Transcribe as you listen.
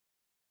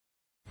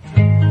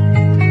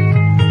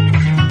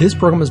This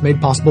program is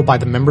made possible by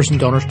the members and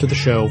donors to the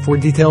show. For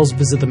details,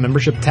 visit the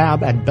membership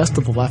tab at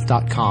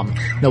bestoftheleft.com.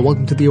 Now,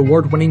 welcome to the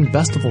award-winning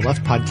Best of the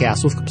Left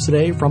podcast with clips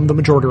today from The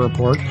Majority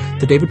Report,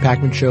 The David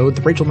Pakman Show,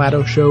 The Rachel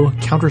Maddow Show,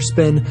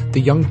 Counterspin,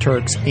 The Young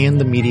Turks, and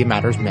The Media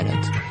Matters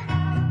Minute.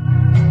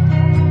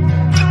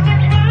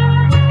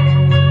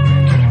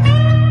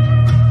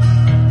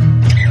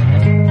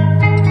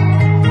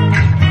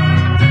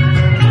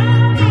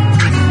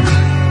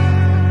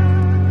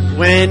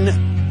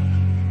 When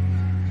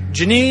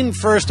Janine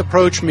first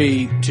approached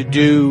me to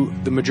do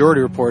the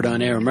Majority Report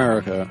on Air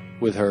America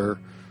with her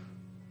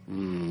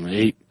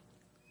 8,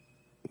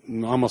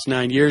 almost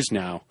 9 years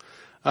now,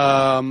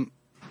 I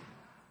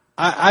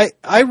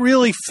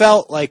really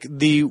felt like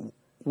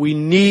we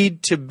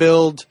need to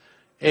build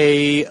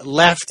a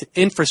left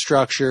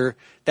infrastructure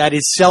that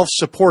is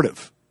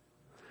self-supportive.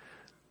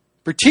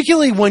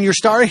 Particularly when you're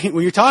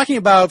talking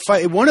about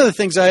one of the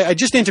things I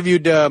just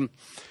interviewed for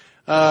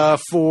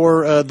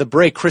the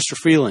break, Christopher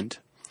Freeland.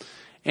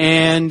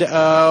 And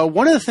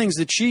one of the things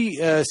that she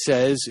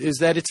says is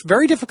that it's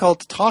very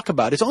difficult to talk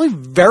about. It's only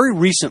very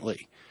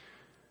recently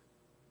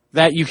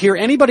that you hear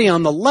anybody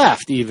on the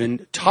left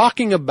even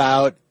talking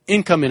about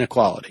income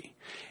inequality.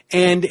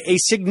 And a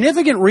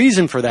significant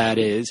reason for that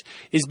is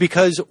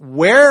because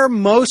where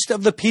most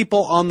of the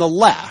people on the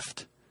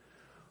left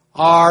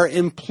are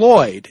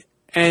employed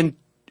to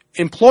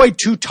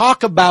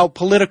talk about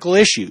political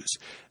issues,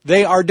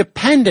 they are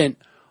dependent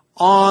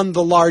on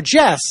the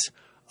largesse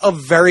of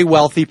very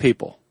wealthy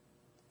people.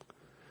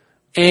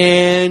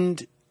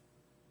 And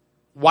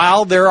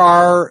while there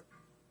are,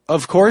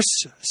 of course,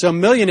 some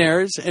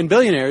millionaires and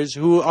billionaires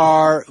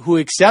who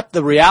accept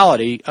the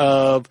reality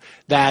of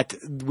that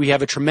we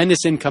have a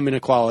tremendous income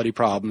inequality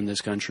problem in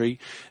this country,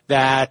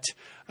 that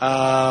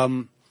no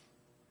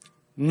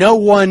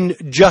one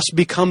just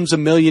becomes a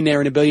millionaire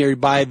and a billionaire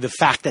by the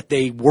fact that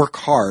they work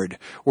hard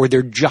or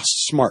they're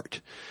just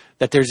smart,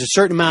 that there's a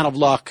certain amount of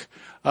luck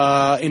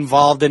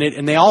involved in it,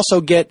 and they also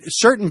get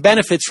certain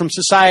benefits from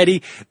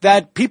society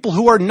that people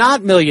who are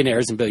not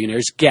millionaires and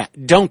billionaires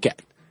don't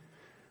get.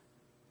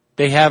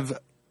 They have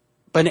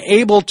been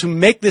able to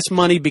make this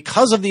money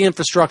because of the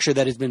infrastructure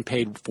that has been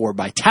paid for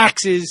by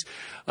taxes,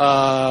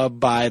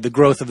 by the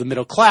growth of the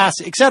middle class,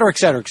 et cetera, et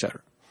cetera, et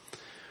cetera.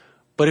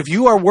 But if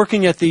you are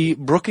working at the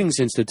Brookings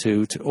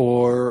Institute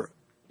or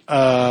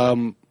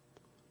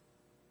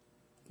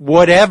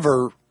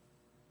whatever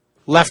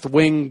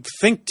left-wing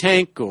think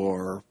tank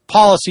or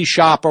policy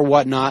shop or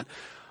whatnot,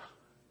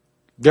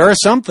 there are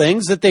some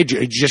things that they're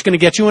just going to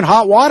get you in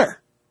hot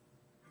water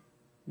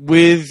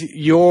with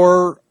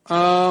your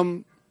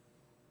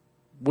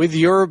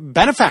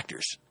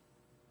benefactors.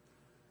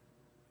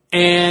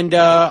 And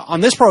on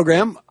this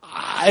program,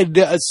 I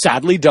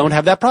sadly don't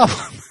have that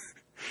problem.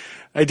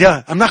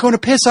 I'm not going to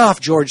piss off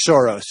George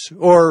Soros,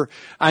 or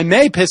I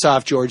may piss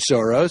off George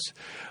Soros,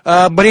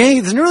 but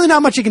there's really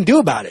not much you can do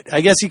about it. I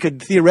guess you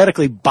could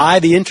theoretically buy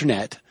the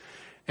internet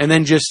and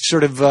then just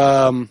sort of,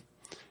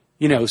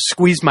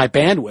 squeeze my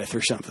bandwidth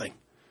or something.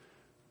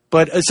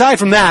 But aside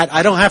from that,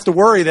 I don't have to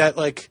worry that,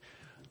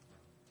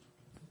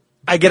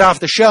 I get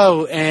off the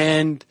show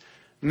and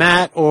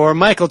Matt or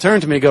Michael turn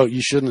to me and go,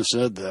 "You shouldn't have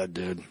said that,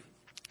 dude,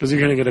 because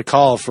you're going to get a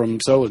call from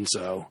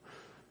so-and-so."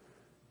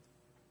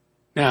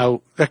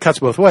 Now, that cuts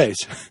both ways,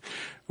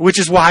 which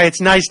is why it's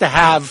nice to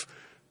have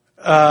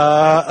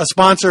a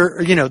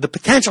sponsor, the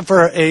potential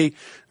for a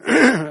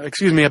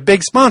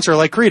big sponsor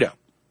like Credo.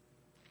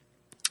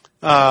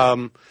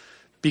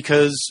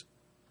 Because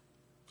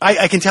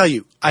I can tell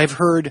you, I've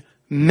heard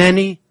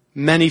many,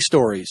 many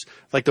stories,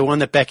 like the one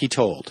that Becky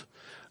told,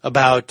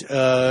 about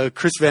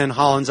Chris Van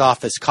Hollen's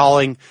office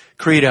calling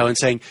Credo and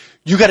saying,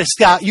 you got to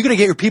stop, you got to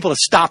get your people to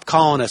stop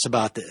calling us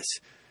about this.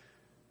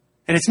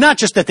 And it's not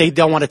just that they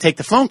don't want to take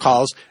the phone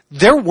calls.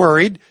 They're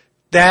worried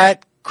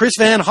that Chris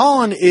Van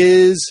Hollen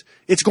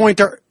it's going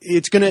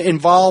to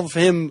involve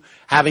him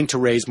having to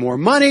raise more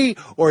money,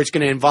 or it's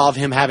going to involve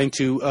him having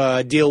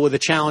to deal with a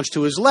challenge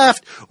to his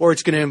left, or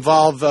it's going to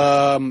involve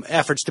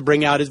efforts to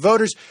bring out his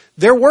voters.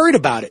 They're worried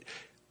about it.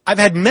 I've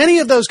had many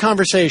of those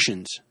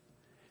conversations,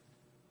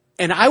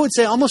 and I would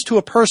say almost to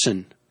a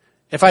person,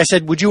 if I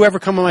said, "Would you ever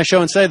come on my show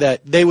and say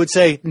that?" they would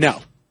say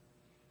no.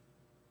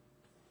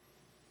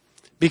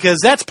 Because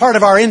that's part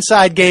of our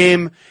inside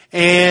game,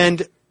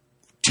 and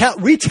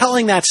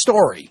retelling that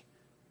story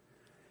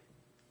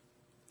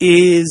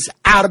is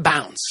out of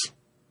bounds.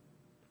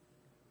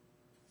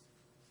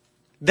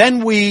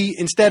 Then we,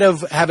 instead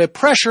of have a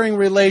pressuring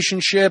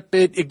relationship,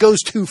 it goes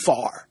too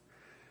far.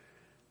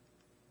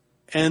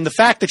 And the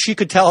fact that she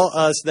could tell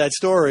us that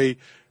story,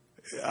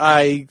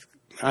 I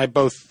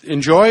both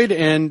enjoyed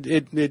and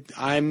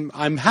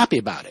I'm happy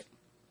about it.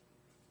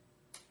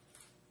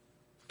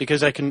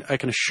 Because I can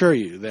assure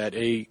you that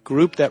a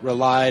group that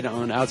relied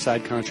on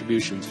outside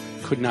contributions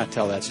could not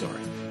tell that story.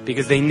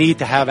 Because they need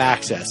to have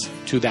access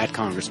to that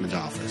congressman's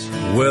office.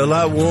 Well,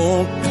 I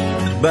won't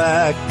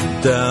back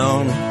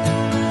down.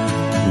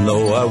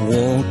 No, I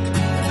won't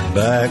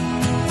back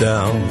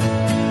down.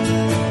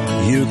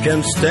 You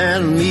can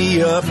stand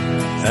me up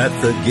at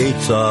the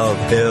gates of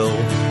hell.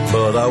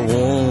 but I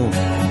won't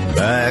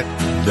back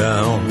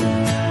down.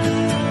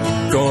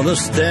 Gonna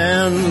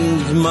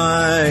stand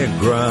my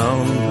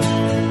ground,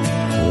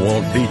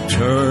 won't be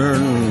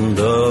turned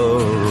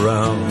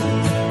around.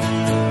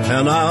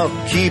 And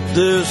I'll keep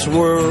this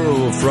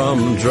world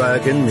from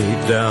dragging me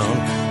down.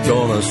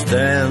 Gonna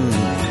stand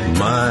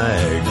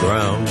my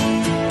ground,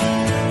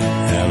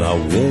 and I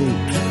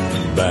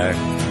won't back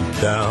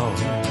down.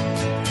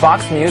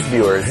 Fox News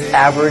viewers'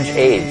 average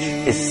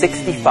age is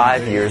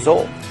 65 years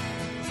old.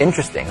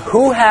 Interesting.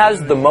 Who has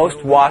the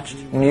most watched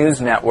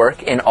news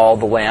network in all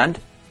the land?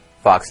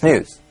 Fox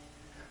News.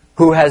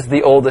 Who has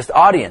the oldest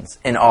audience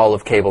in all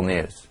of cable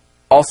news?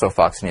 Also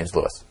Fox News,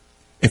 Lewis.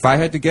 If I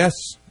had to guess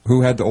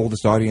who had the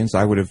oldest audience,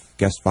 I would have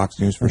guessed Fox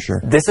News for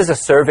sure. This is a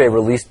survey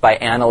released by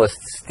analyst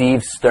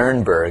Steve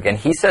Sternberg, and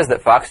he says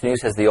that Fox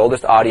News has the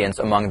oldest audience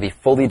among the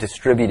fully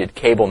distributed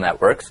cable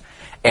networks,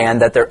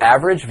 and that their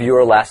average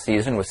viewer last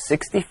season was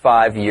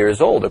 65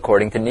 years old,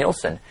 according to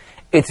Nielsen.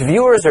 Its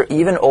viewers are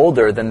even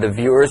older than the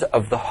viewers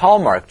of the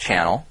Hallmark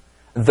Channel,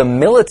 the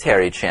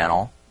Military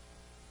Channel,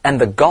 and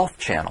the Golf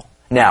Channel.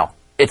 Now,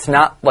 it's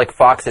not like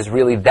Fox is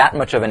really that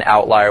much of an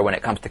outlier when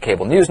it comes to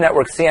cable news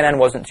networks. CNN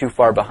wasn't too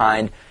far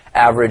behind,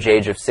 average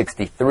age of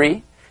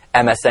 63,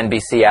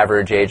 MSNBC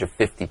average age of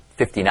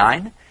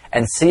 59,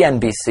 and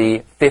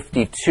CNBC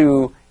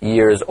 52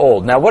 years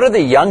old. Now, what are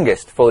the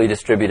youngest fully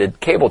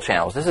distributed cable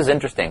channels? This is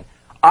interesting.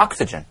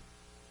 Oxygen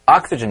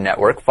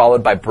Network,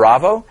 followed by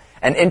Bravo,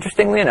 and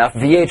interestingly enough,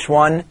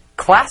 VH1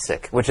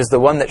 Classic, which is the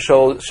one that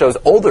shows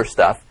older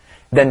stuff,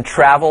 then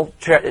Travel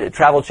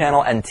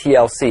Channel and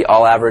TLC,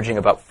 all averaging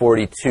about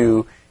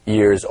 42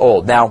 years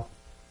old. Now,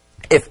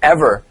 if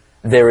ever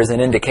there is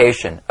an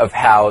indication of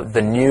how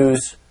the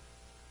news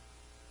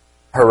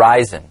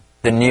horizon,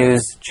 the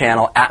news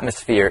channel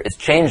atmosphere is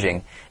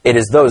changing, it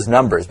is those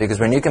numbers. Because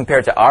when you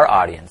compare to our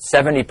audience,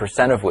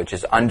 70% of which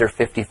is under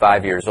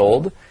 55 years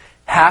old,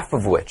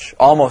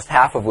 almost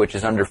half of which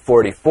is under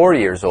 44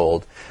 years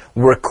old,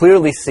 we're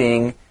clearly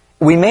seeing,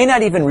 we may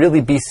not even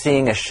really be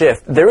seeing a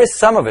shift. There is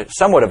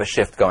somewhat of a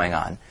shift going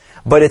on.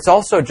 But it's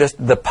also just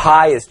the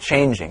pie is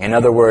changing. In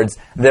other words,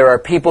 there are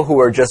people who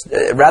are just,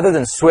 rather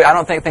than I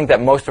don't think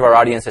that most of our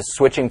audience is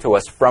switching to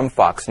us from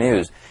Fox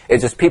News.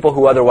 It's just people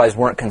who otherwise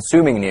weren't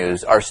consuming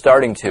news are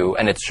starting to,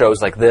 and it's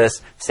shows like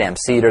this, Sam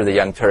Cedar, the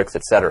Young Turks,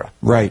 etc.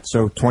 Right.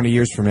 So 20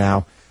 years from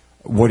now,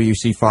 what do you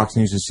see Fox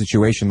News'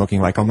 situation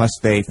looking like, unless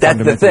they That's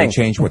fundamentally the thing.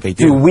 change what they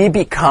do? Do we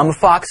become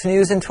Fox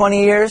News in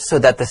 20 years so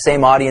that the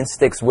same audience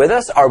sticks with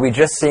us? Are we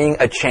just seeing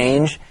a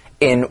change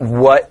in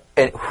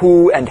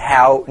who and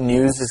how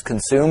news is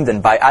consumed?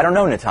 And I don't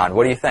know, Natan,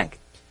 what do you think?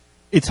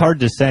 It's hard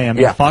to say. I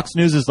mean, yeah. Fox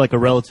News is like a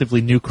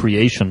relatively new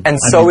creation. And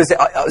so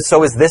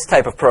is this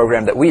type of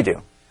program that we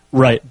do.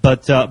 Right,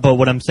 but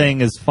what I'm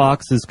saying is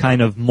Fox is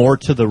kind of more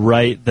to the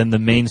right than the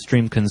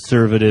mainstream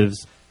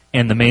conservatives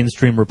and the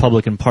mainstream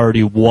Republican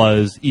Party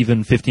was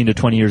even 15 to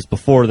 20 years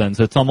before then.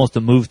 So it's almost a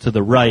move to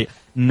the right,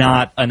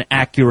 not an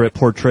accurate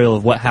portrayal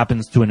of what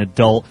happens to an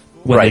adult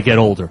when they get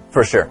older.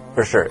 For sure.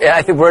 Yeah,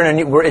 I think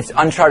it's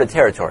uncharted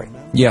territory.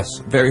 Yes,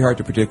 very hard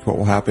to predict what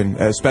will happen,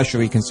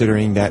 especially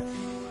considering that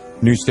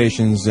news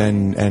stations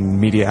and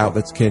media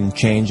outlets can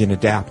change and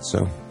adapt.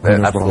 So who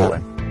knows what will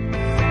happen.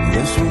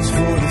 This one's for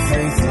the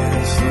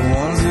faithless, the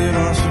ones that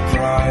are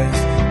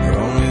surprised, they're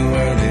only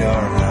where they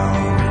are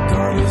now,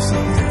 regardless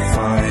of their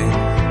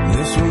fight.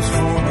 This one's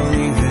for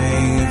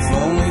believing, if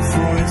only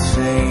for its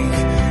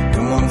sake.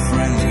 Come on,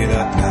 friends, get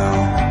up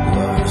now,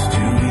 love is to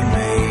be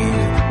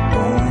made.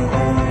 Oh,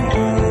 oh,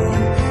 oh,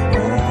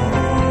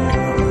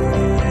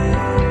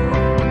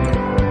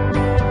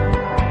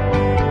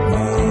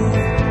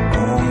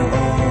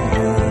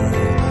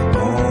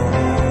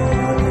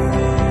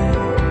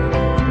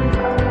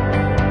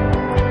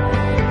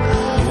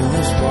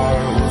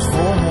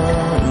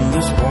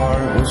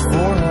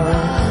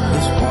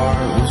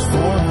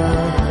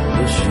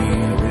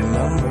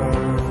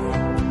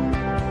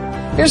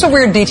 Here's a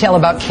weird detail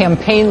about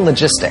campaign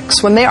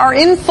logistics. When they are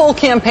in full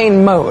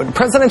campaign mode,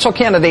 presidential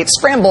candidates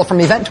scramble from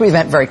event to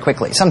event very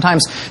quickly,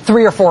 sometimes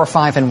 3 or 4 or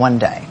 5 in one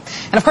day.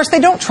 And of course, they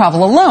don't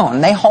travel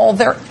alone. They haul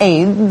their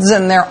aides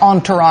and their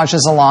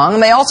entourages along.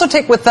 They also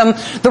take with them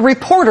the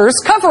reporters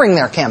covering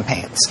their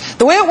campaigns.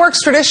 The way it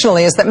works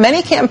traditionally is that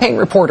many campaign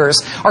reporters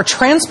are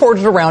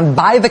transported around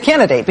by the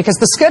candidate because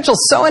the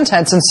schedule's so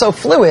intense and so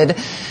fluid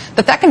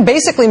that can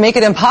basically make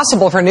it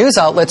impossible for news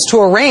outlets to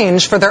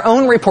arrange for their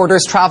own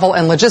reporters' travel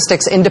and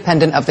logistics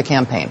independent of the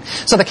campaign.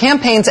 So the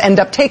campaigns end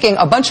up taking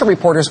a bunch of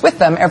reporters with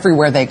them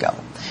everywhere they go.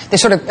 They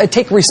sort of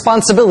take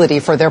responsibility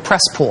for their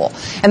press pool.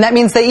 And that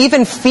means they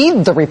even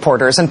feed the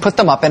reporters and put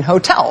them up in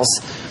hotels.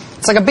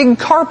 It's like a big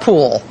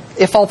carpool.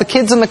 If all the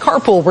kids in the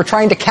carpool were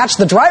trying to catch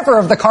the driver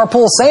of the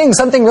carpool saying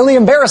something really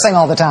embarrassing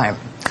all the time.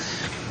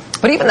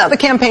 But even though the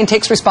campaign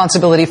takes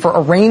responsibility for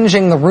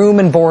arranging the room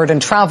and board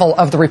and travel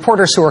of the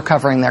reporters who are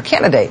covering their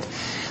candidate,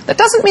 that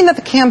doesn't mean that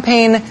the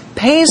campaign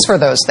pays for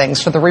those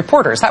things for the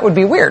reporters. That would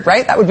be weird,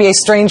 right? That would be a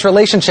strange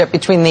relationship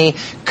between the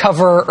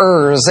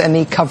coverers and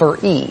the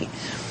coveree.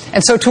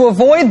 And so to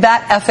avoid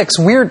that ethics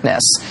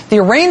weirdness, the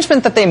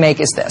arrangement that they make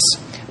is this.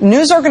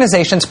 news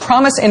organizations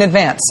promise in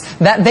advance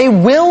that they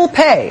will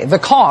pay the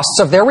costs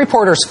of their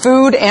reporters'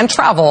 food and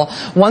travel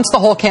once the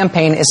whole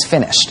campaign is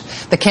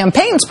finished. The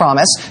campaigns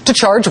promise to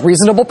charge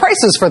reasonable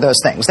prices for those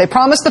things. They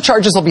promise the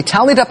charges will be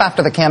tallied up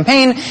after the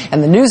campaign,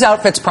 and the news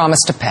outfits promise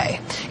to pay.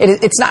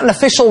 It's not an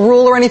official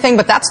rule or anything,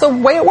 but that's the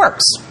way it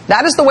works.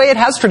 That is the way it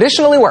has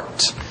traditionally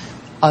worked.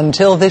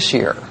 Until this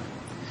year.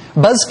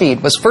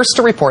 BuzzFeed was first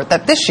to report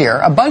that this year,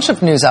 a bunch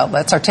of news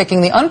outlets are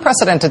taking the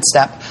unprecedented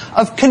step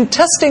of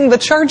contesting the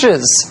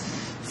charges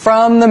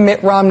from the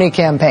Mitt Romney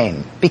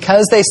campaign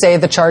because they say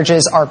the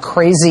charges are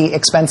crazy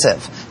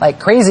expensive. Like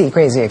crazy,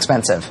 crazy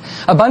expensive.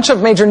 A bunch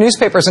of major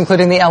newspapers,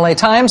 including the LA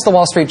Times, the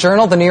Wall Street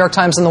Journal, the New York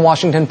Times, and the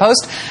Washington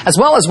Post, as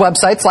well as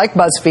websites like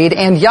BuzzFeed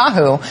and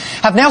Yahoo,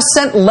 have now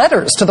sent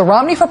letters to the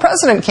Romney for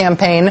President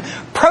campaign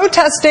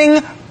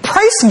protesting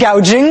price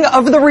gouging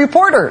of the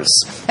reporters.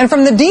 And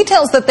from the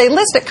details that they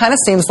list, it kind of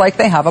seems like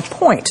they have a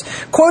point.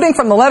 Quoting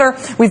from the letter,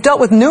 "We've dealt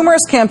with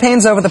numerous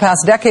campaigns over the past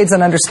decades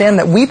and understand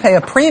that we pay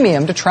a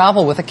premium to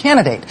travel with a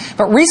candidate.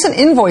 But recent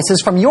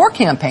invoices from your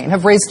campaign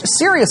have raised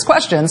serious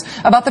questions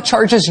about the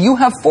charges you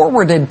have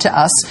forwarded to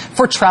us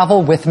for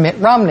travel with Mitt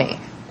Romney.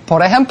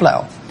 Por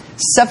ejemplo,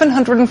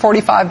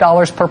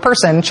 $745 per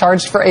person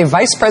charged for a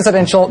vice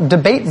presidential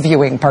debate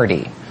viewing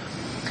party.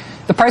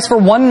 The price for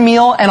one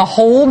meal and a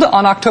hold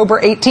on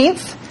October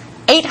 18th,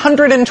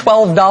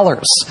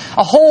 $812.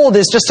 A hold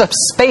is just a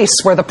space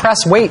where the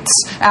press waits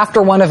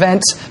after one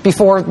event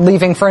before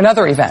leaving for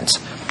another event.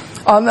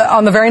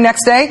 On the very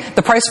next day,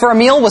 the price for a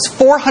meal was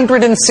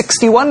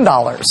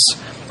 $461.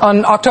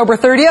 On October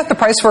 30th, the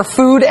price for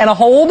food and a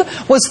hold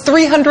was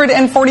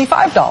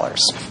 $345.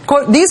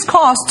 Quote, "These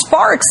costs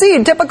far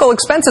exceed typical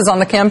expenses on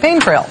the campaign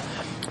trail.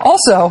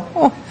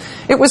 Also,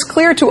 it was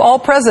clear to all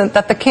present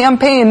that the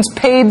campaign's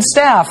paid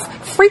staff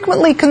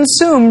frequently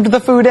consumed the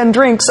food and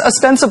drinks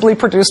ostensibly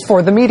produced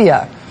for the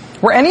media.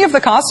 Were any of the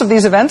costs of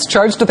these events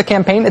charged to the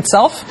campaign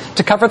itself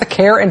to cover the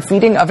care and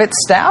feeding of its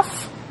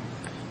staff?"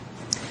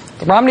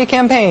 The Romney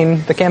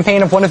campaign, the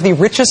campaign of one of the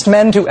richest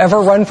men to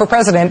ever run for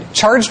president,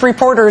 charged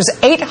reporters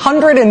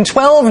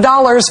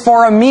 $812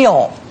 for a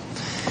meal.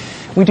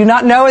 We do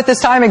not know at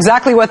this time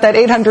exactly what that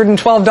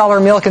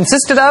 $812 meal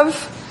consisted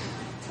of.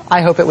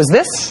 I hope it was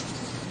this.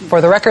 For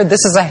the record,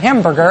 this is a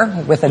hamburger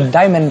with a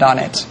diamond on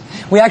it.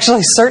 We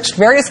actually searched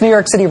various New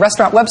York City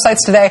restaurant websites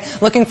today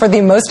looking for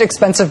the most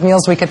expensive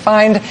meals we could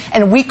find,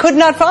 and we could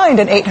not find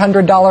an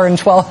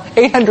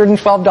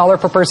 $812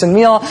 per person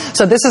meal,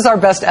 so this is our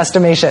best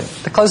estimation.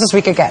 The closest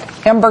we could get.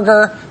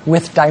 Hamburger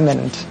with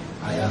diamond.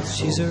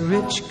 She's a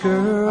rich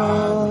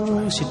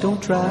girl, she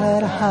don't try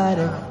to hide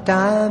it.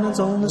 Diamonds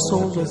on the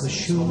soles of her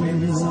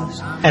shoes.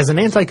 As an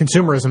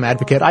anti-consumerism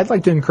advocate, I'd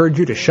like to encourage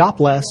you to shop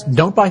less,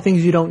 don't buy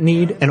things you don't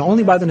need, and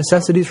only buy the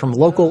necessities from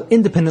local,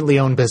 independently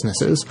owned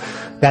businesses.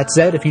 That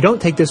said, if you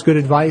don't take this good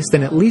advice,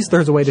 then at least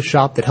there's a way to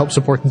shop that helps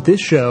support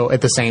this show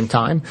at the same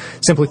time.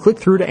 Simply click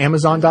through to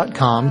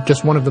Amazon.com,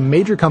 just one of the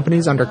major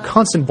companies under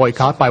constant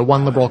boycott by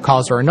one liberal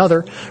cause or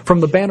another,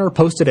 from the banner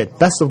posted at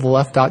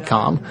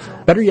bestoftheleft.com.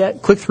 Better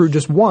yet, click through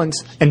just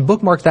once and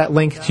bookmark that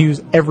link to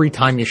use every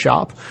time you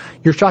shop.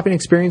 Your shopping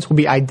experience will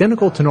be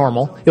identical to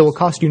normal. It will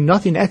cost you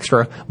nothing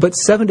extra, but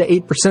 7 to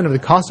 8% of the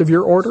cost of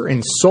your order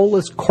in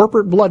soulless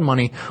corporate blood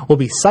money will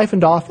be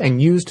siphoned off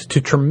and used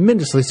to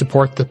tremendously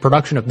support the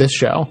production of this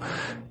show.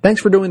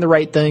 Thanks for doing the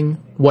right thing,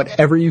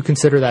 whatever you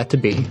consider that to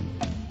be.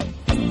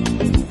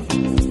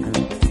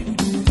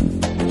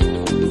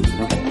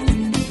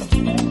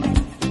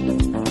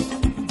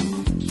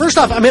 First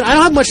off, I mean, I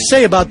don't have much to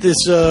say about this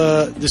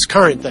this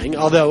current thing,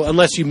 although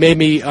unless you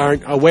maybe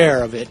aren't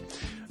aware of it.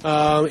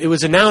 It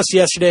was announced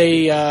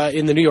yesterday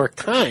in the New York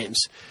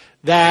Times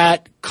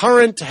that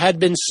Current had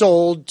been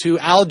sold to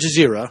Al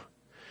Jazeera.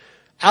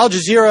 Al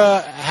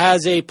Jazeera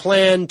has a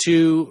plan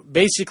to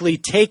basically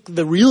take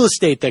the real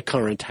estate that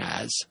Current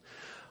has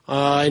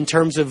in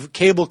terms of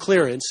cable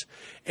clearance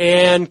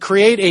and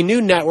create a new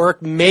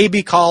network,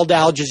 maybe called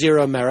Al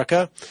Jazeera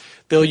America.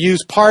 They'll use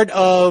part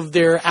of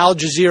their Al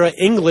Jazeera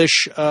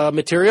English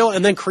material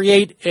and then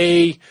create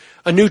a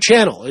new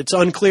channel. It's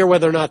unclear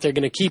whether or not they're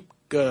going to keep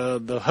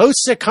the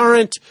hosts at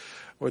Current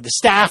or the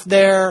staff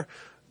there.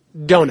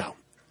 Don't know.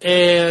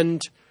 And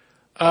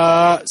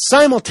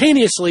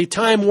simultaneously,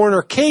 Time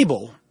Warner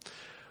Cable,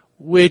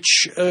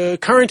 which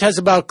Current has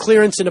about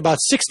clearance in about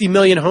 60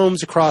 million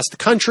homes across the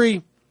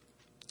country,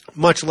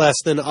 much less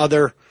than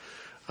other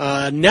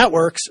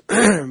networks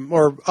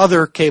or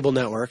other cable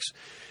networks.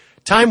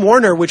 Time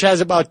Warner, which has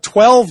about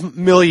 12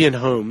 million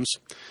homes,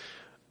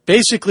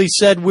 basically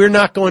said we're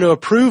not going to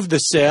approve the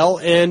sale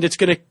and it's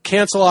going to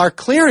cancel our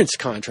clearance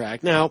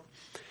contract. Now,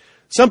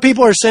 some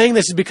people are saying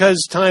this is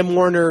because Time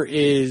Warner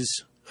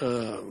is,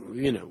 they're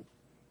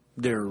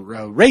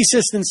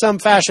racist in some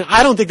fashion.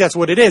 I don't think that's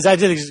what it is. I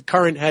think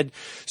Current had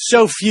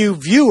so few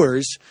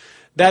viewers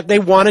that they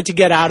wanted to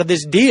get out of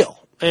this deal.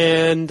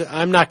 And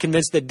I'm not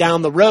convinced that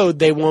down the road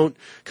they won't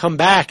come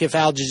back if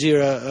Al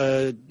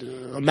Jazeera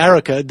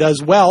America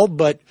does well.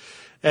 But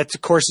that,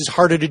 of course, is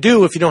harder to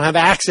do if you don't have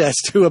access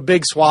to a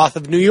big swath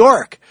of New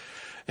York.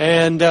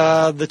 and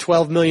the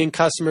 12 million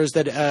customers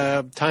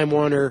that Time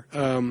Warner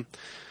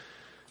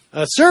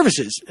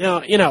services.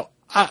 Now,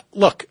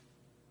 look,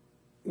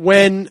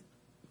 when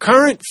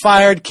Current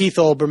fired Keith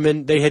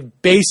Olbermann, they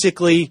had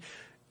basically,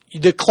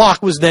 the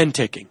clock was then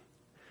ticking.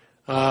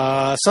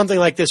 Something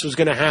like this was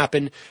going to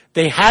happen.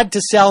 They had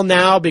to sell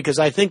now because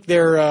I think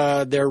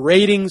their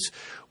ratings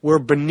were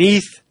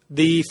beneath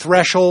the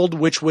threshold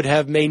which would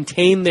have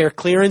maintained their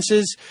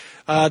clearances,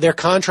 their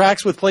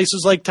contracts with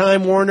places like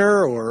Time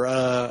Warner or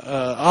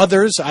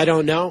others. I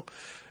don't know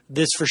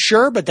this for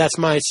sure, but that's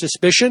my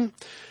suspicion.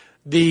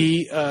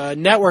 The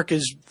network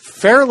is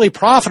fairly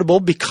profitable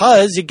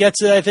because it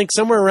gets, I think,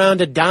 somewhere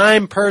around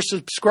 $0.10 per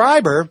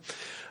subscriber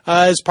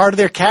as part of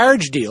their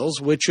carriage deals,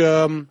 which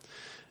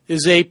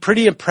is a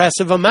pretty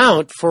impressive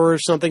amount for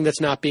something that's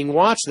not being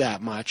watched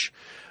that much.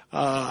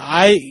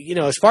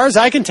 As far as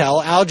I can tell,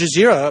 Al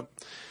Jazeera,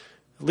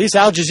 at least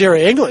Al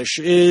Jazeera English,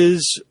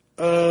 is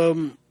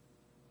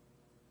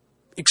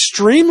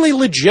extremely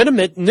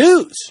legitimate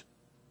news.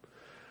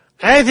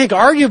 I think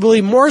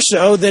arguably more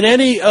so than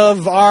any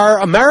of our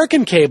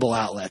American cable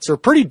outlets, or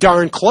pretty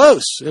darn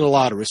close in a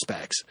lot of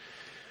respects.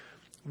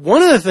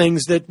 One of the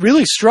things that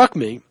really struck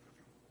me,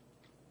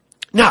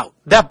 now,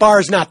 that bar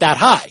is not that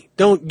high.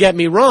 Don't get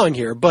me wrong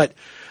here, but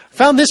I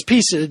found this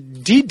piece of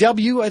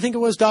DW, I think it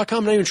was, .com,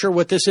 I'm not even sure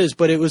what this is,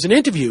 but it was an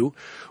interview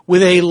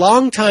with a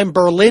longtime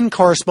Berlin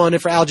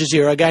correspondent for Al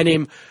Jazeera, a guy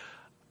named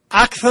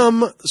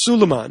Aktham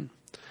Suleiman.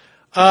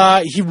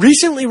 He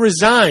recently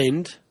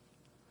resigned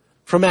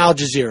from Al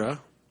Jazeera,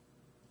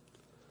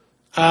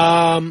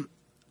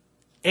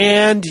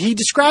 and he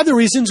described the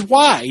reasons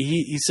why.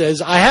 He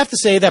says, I have to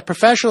say that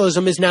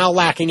professionalism is now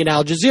lacking in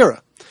Al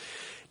Jazeera.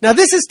 Now,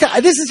 this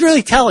is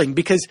really telling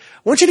because I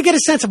want you to get a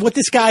sense of what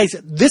this guy's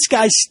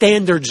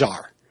standards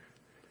are.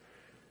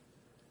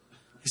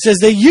 He says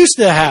they used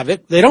to have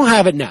it. They don't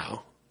have it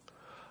now.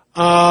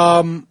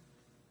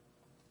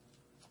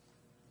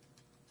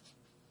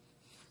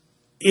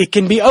 It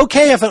can be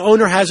okay if an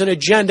owner has an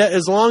agenda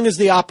as long as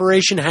the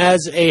operation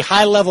has a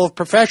high level of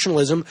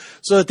professionalism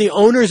so that the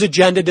owner's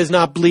agenda does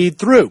not bleed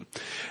through.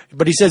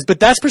 But he says, but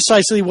that's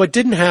precisely what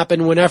didn't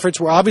happen when efforts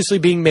were obviously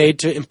being made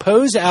to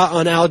impose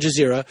on Al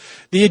Jazeera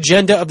the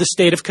agenda of the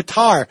state of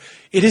Qatar.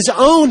 It is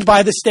owned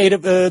by the state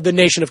of the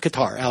nation of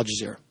Qatar, Al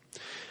Jazeera.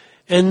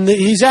 And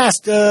he's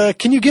asked,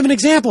 can you give an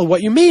example of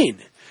what you mean?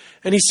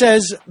 And he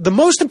says, the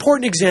most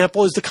important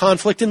example is the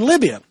conflict in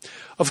Libya.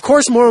 Of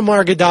course,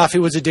 Muammar Gaddafi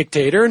was a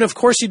dictator, and of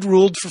course he'd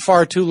ruled for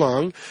far too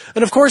long,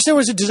 and of course there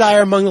was a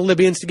desire among the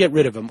Libyans to get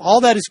rid of him.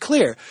 All that is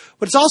clear.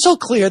 But it's also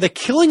clear that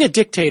killing a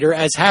dictator,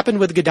 as happened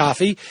with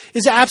Gaddafi,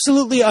 is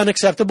absolutely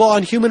unacceptable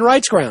on human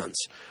rights grounds,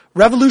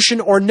 revolution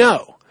or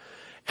no.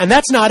 And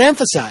that's not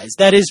emphasized.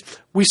 That is,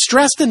 we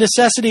stressed the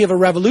necessity of a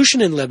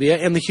revolution in Libya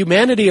and the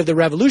humanity of the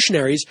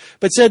revolutionaries,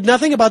 but said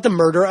nothing about the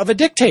murder of a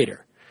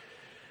dictator.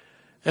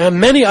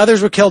 Many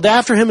others were killed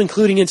after him,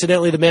 including,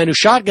 incidentally, the man who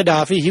shot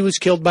Gaddafi. He was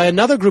killed by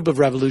another group of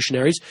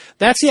revolutionaries.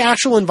 That's the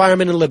actual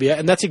environment in Libya,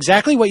 and that's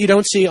exactly what you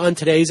don't see on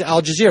today's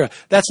Al Jazeera.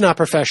 That's not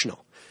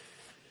professional.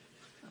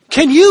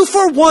 Can you,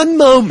 for one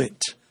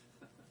moment,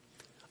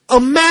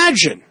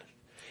 imagine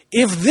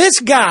if this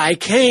guy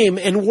came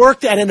and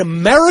worked at an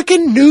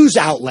American news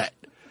outlet,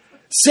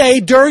 say,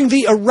 during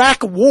the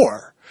Iraq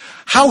War,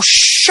 how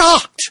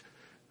shocked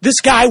this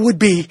guy would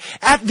be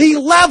at the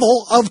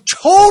level of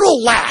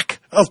total lack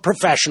of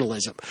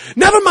professionalism.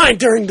 Never mind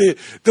during the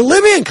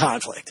Libyan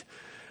conflict.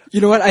 You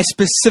know what? I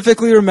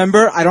specifically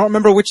remember, I don't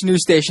remember which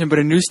news station, but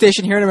a news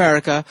station here in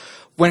America,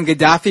 when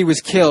Gaddafi was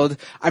killed,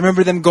 I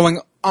remember them going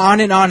on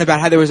and on about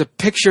how there was a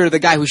picture of the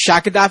guy who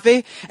shot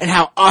Gaddafi and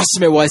how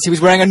awesome it was. He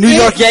was wearing a New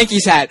York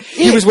Yankees hat.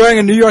 He was wearing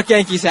a New York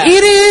Yankees hat.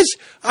 It is,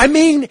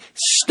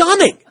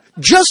 stunning.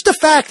 Just the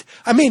fact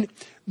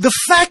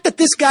that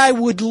this guy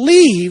would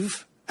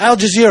leave Al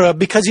Jazeera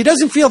because he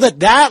doesn't feel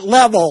that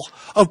level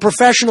of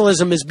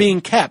professionalism is being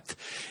kept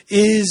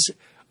is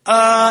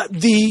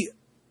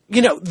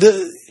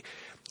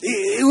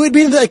it would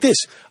be like this.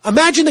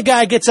 Imagine the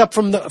guy gets up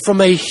from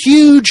a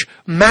huge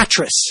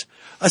mattress,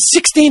 a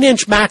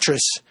 16-inch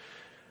mattress,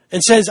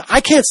 and says,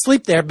 I can't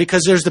sleep there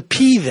because there's the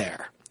pee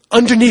there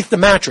underneath the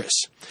mattress.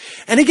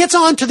 And he gets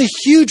onto the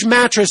huge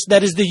mattress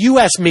that is the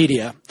U.S.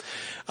 media.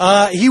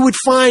 He would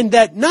find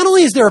that not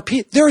only is there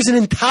there is an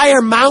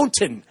entire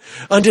mountain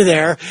under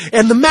there,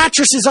 and the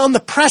mattress is on the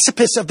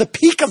precipice of the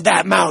peak of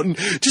that mountain,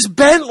 just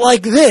bent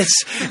like this,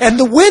 and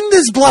the wind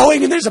is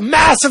blowing, and there's a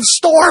massive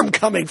storm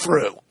coming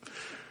through.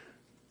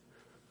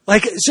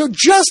 So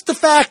just the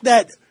fact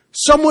that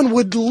someone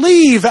would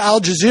leave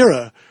Al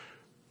Jazeera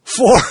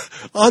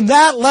on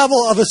that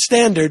level of a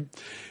standard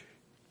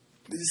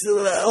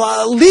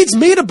leads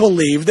me to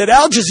believe that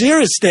Al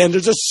Jazeera's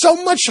standards are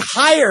so much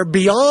higher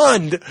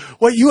beyond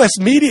what U.S.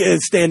 media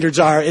standards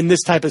are in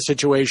this type of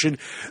situation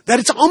that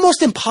it's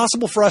almost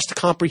impossible for us to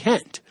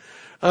comprehend.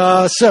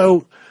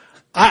 So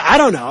I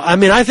don't know.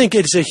 I think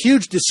it's a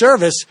huge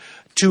disservice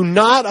to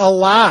not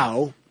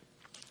allow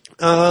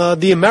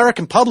the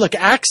American public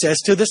access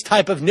to this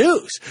type of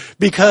news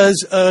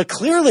because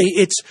clearly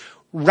it's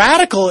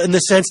radical in the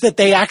sense that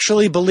they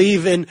actually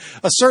believe in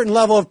a certain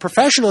level of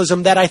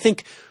professionalism that I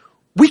think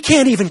we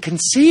can't even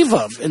conceive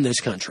of in this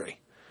country.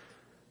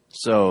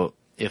 So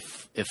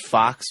if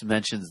Fox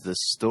mentions this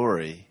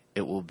story,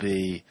 it will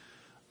be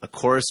a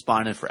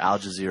correspondent for Al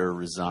Jazeera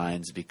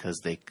resigns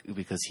because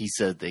he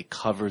said they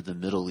covered the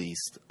Middle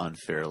East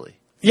unfairly.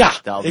 Yeah,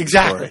 That'll be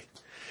exactly.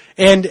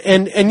 And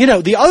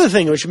the other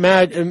thing we should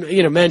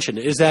mention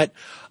is that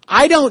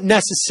I don't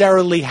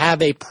necessarily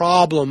have a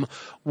problem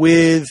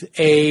with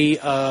a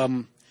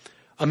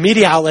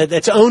media outlet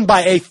that's owned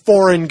by a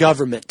foreign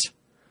government.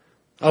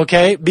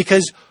 Okay?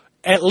 Because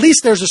at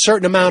least there's a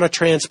certain amount of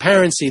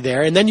transparency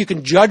there, and then you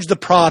can judge the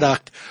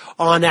product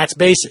on that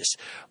basis.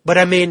 But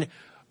I mean,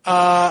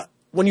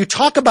 when you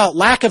talk about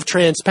lack of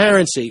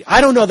transparency,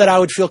 I don't know that I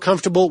would feel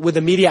comfortable with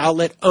a media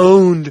outlet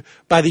owned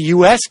by the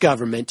U.S.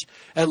 government,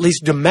 at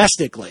least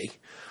domestically.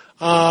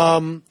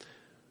 But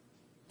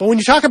when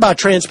you talk about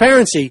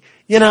transparency,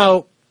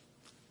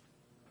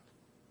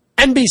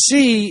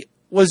 NBC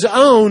was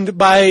owned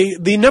by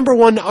the number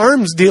one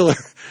arms dealer,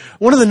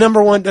 one of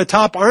the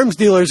top arms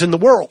dealers in the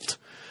world.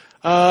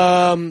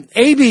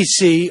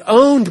 ABC,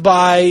 owned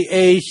by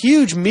a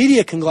huge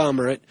media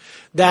conglomerate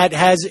that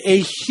has a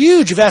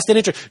huge vested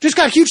interest, just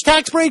got huge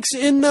tax breaks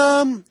in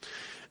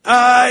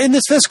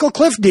this fiscal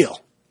cliff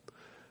deal.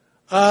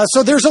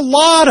 So there's a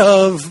lot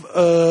of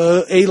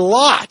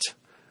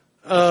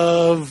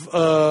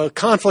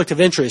conflict of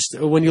interest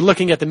when you're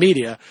looking at the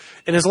media,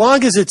 and as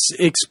long as it's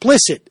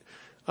explicit,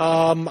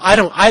 I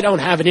don't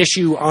have an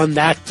issue on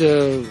that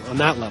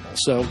level.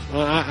 So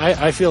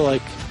I feel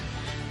like,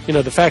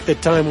 the fact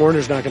that Time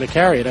Warner's not going to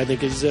carry it, I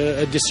think, is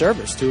a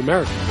disservice to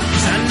America.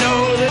 I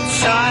know that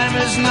time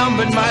has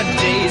numbered my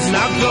days, and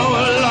I'll go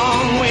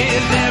along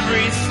with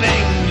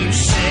everything you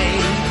say.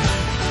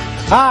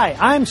 Hi,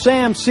 I'm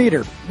Sam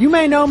Cedar. You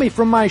may know me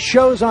from my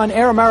shows on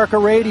Air America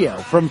Radio,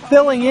 from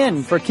filling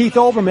in for Keith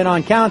Olbermann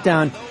on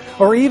Countdown,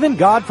 or even,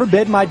 God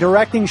forbid, my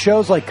directing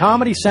shows like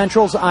Comedy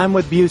Central's I'm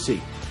with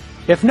Busey.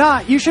 If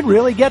not, you should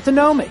really get to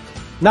know me.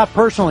 Not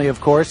personally, of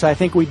course. I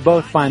think we'd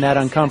both find that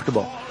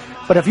uncomfortable.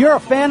 But if you're a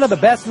fan of the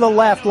best of the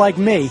left like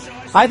me,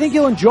 I think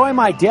you'll enjoy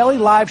my daily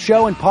live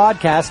show and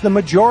podcast, The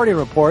Majority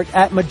Report,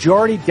 at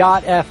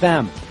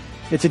majority.fm.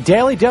 It's a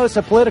daily dose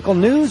of political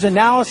news,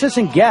 analysis,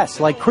 and guests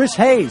like Chris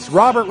Hayes,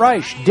 Robert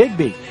Reich,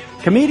 Digby,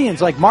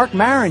 comedians like Mark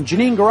Maron,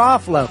 Janine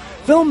Garofalo,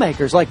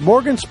 filmmakers like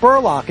Morgan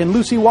Spurlock and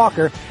Lucy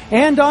Walker,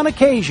 and on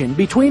occasion,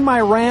 between my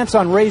rants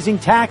on raising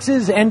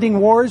taxes, ending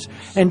wars,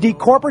 and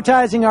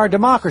decorporatizing our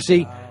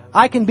democracy,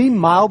 I can be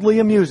mildly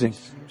amusing.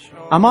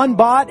 I'm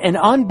unbought and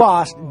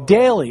unbossed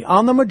daily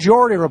on The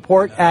Majority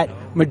Report at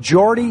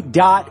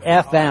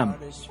majority.fm.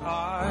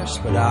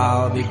 But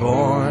I'll be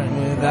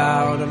born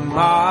without a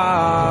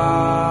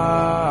Mars.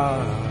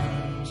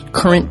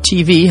 Current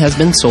TV has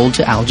been sold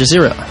to Al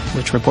Jazeera,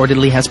 which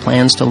reportedly has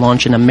plans to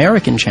launch an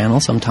American channel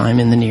sometime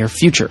in the near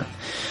future.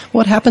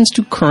 What happens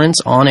to Current's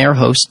on-air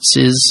hosts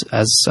is,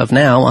 as of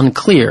now,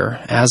 unclear,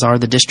 as are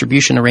the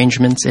distribution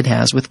arrangements it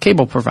has with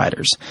cable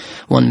providers.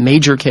 One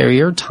major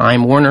carrier,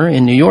 Time Warner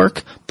in New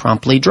York,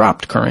 promptly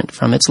dropped Current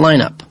from its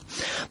lineup.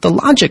 The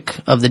logic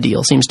of the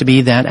deal seems to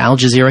be that Al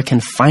Jazeera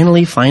can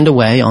finally find a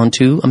way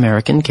onto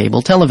American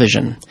cable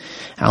television.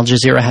 Al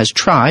Jazeera has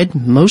tried,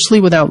 mostly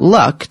without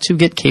luck, to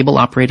get cable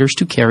operators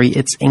to carry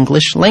its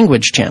English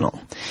language channel.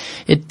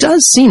 It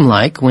does seem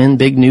like when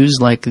big news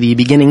like the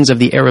beginnings of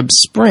the Arab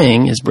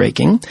Spring is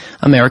breaking,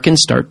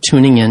 Americans start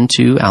tuning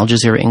into Al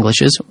Jazeera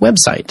English's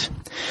website.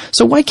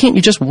 So why can't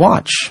you just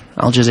watch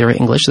Al Jazeera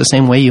English the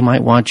same way you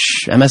might watch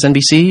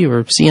MSNBC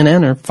or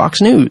CNN or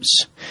Fox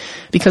News?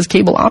 Because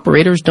cable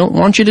operators don't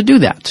want you to do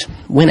that.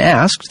 When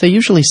asked, they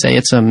usually say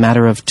it's a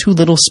matter of too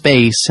little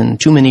space and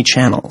too many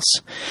channels.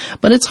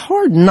 But it's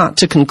hard not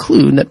to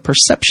conclude that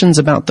perceptions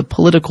about the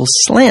political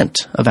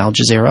slant of Al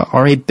Jazeera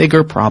are a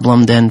bigger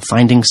problem than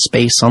finding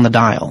space on the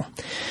dial.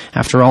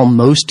 After all,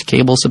 most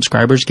cable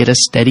subscribers get a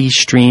steady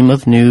stream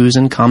of news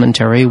and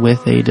commentary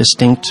with a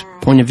distinct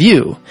point of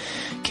view.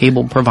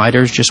 Cable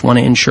providers just want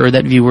to ensure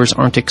that viewers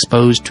aren't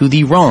exposed to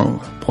the wrong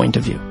point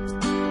of view.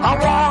 I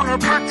wanna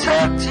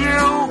protect you.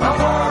 I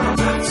wanna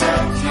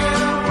protect you.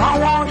 I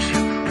want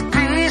you to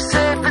be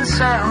safe and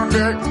sound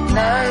at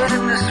night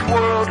in this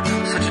world.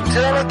 Such a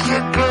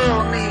delicate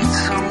girl needs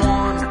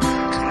someone to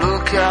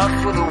look out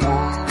for the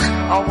wolves.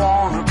 I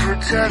wanna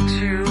protect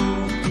you.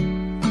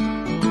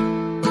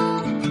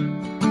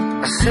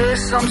 I say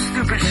some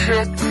stupid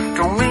shit,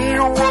 don't mean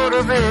a word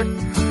of it.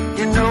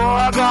 You know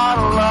I got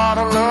a lot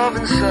of love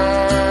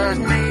inside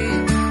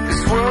me.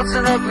 This world's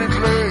an ugly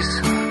place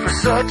for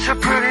such a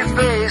pretty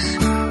face.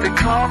 They're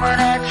coming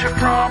at you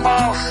from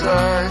all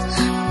sides.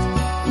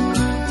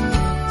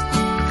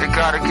 They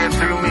gotta get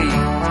through me.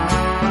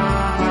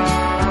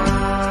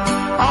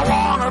 I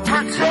wanna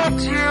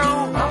protect you.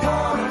 I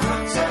wanna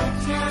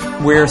protect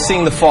you. We're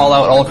seeing the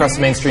fallout all across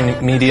the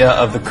mainstream media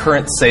of the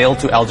current sale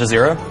to Al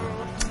Jazeera.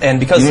 And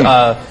because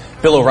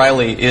Bill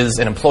O'Reilly is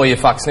an employee of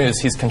Fox News,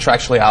 he's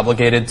contractually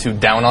obligated to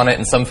down on it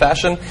in some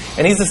fashion.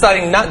 And he's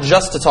deciding not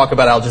just to talk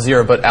about Al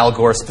Jazeera, but Al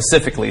Gore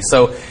specifically.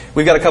 So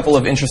we've got a couple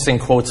of interesting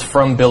quotes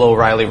from Bill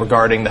O'Reilly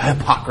regarding the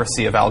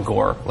hypocrisy of Al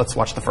Gore. Let's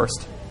watch the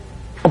first.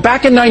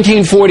 Back in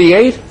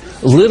 1948,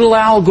 little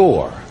Al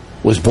Gore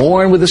was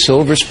born with a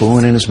silver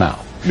spoon in his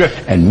mouth.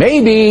 And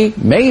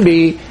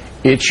maybe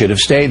it should have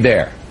stayed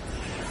there.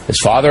 His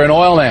father, an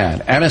oil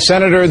man and a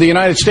senator of the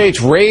United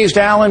States, raised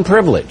Al in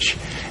privilege.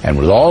 And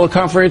with all the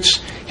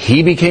comforts,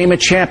 he became a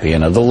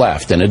champion of the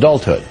left in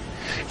adulthood,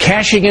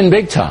 cashing in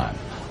big time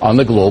on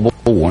the global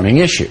warming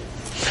issue.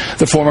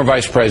 The former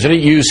vice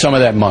president used some of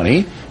that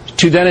money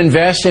to then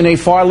invest in a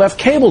far-left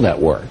cable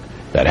network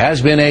that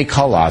has been a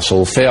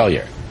colossal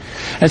failure.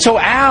 And so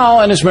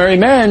Al and his merry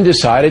men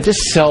decided to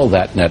sell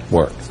that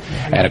network.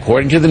 And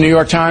according to the New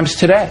York Times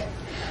today,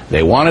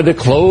 they wanted to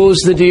close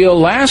the deal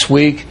last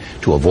week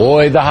to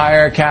avoid the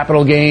higher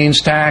capital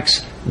gains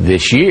tax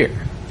this year.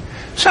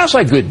 Sounds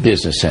like good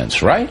business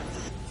sense, right?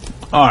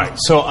 All right,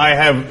 so I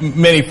have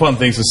many fun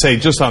things to say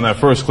just on that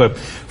first clip.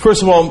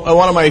 First of all,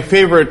 one of my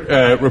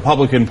favorite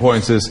Republican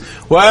points is,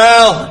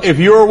 well, if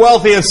you're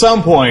wealthy at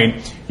some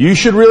point, you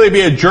should really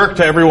be a jerk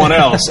to everyone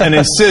else and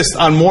insist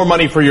on more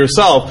money for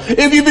yourself.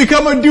 If you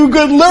become a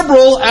do-good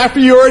liberal after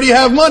you already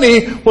have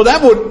money, well,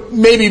 that would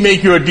maybe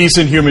make you a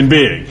decent human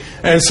being.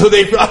 And so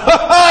they,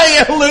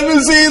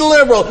 limousine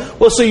liberal.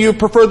 Well, so you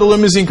prefer the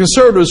limousine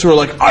conservatives who are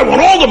like, I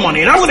want all the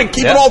money and I'm going to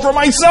keep it all for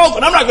myself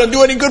and I'm not going to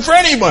do any good for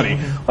anybody.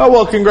 Oh,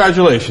 well,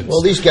 congratulations.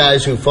 Well, these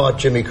guys who fought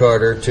Jimmy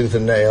Carter tooth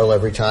and nail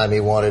every time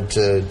he wanted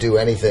to do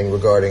anything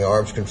regarding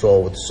arms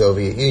control with the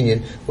Soviet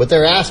Union, what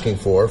they're asking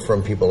for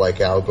from people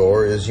like Al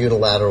Gore is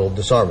unilateral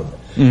disarmament.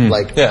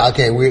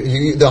 Okay,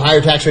 the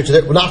higher tax rates are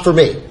there. Well, not for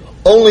me.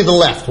 Only the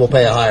left will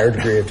pay a higher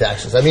degree of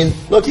taxes. I mean,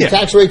 look, the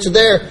tax rates are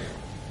there.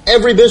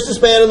 Every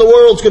businessman in the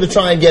world is going to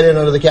try and get in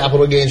under the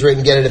capital gains rate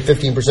and get it at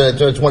 15%,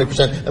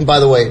 20%. And by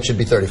the way, it should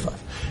be 35%.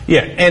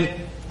 Yeah, and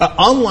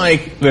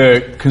unlike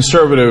the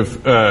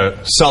conservative,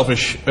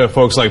 selfish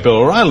folks like Bill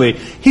O'Reilly,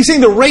 he's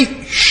saying the rate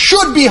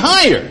should be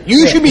higher.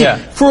 You should be,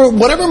 for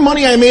whatever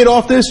money I made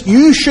off this,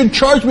 you should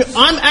charge me.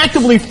 I'm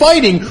actively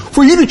fighting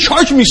for you to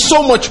charge me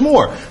so much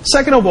more.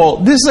 Second of all,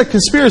 this is a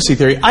conspiracy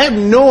theory. I have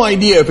no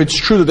idea if it's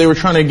true that they were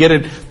trying to get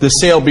the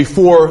sale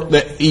before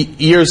the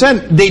year's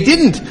end. They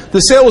didn't. The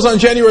sale was on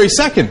January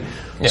 2nd.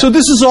 Yeah. So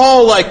this is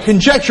all like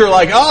conjecture,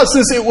 like,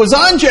 since it was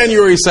on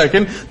January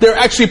 2nd, they're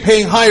actually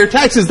paying higher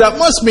taxes. That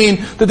must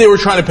mean that they were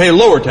trying to pay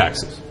lower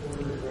taxes.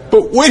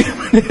 But wait a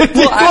minute.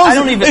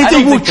 If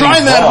they were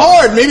trying that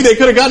hard, maybe they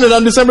could have gotten it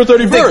on December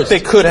 31st.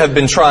 They could have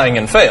been trying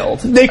and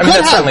failed. They could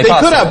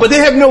have, but they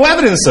have no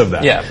evidence of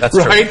that. Yeah, that's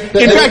right. True.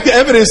 In fact, the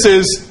evidence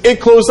is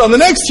it closed on the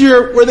next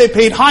year where they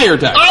paid higher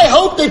taxes. I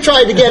hope they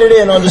tried to get it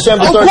in on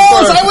December 31st. Of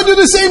course, I would do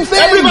the same thing.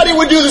 Everybody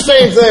would do the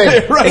same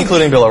thing. Right.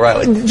 Including Bill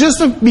O'Reilly.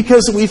 Just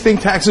because we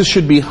think taxes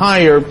should be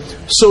higher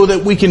so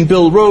that we can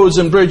build roads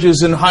and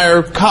bridges and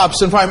hire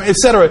cops and firemen,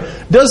 etc.,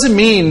 doesn't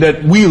mean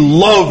that we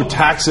love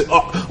taxes.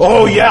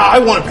 Oh yeah, I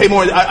want to pay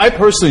more. I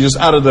personally, just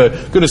out of the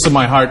goodness of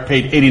my heart,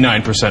 paid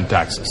 89%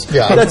 taxes.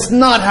 Yeah. That's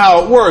not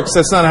how it works.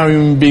 That's not how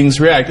human beings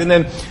react. And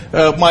then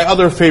my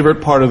other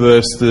favorite part of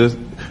this, the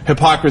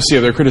hypocrisy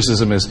of their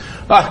criticism is,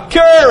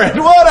 Karen,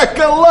 what a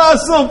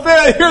colossal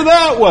failure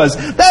that was.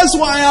 That's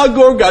why Al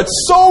Gore got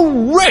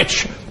so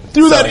rich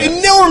through that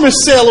enormous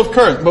sale of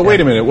Current. But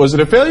wait a minute, was it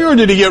a failure or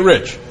did he get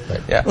rich?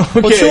 Yeah.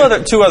 Okay.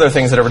 Well, two other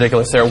things that are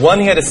ridiculous there. One,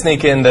 he had to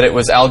sneak in that it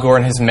was Al Gore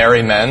and his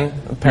merry men,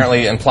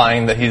 apparently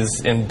implying that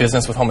he's in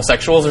business with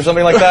homosexuals or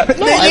something like that.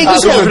 No, they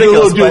just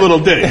do little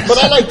digs.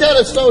 But I like that.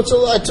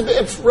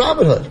 It's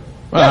Robin Hood.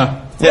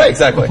 Yeah,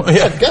 exactly.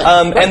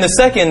 And the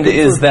second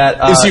is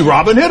that... is he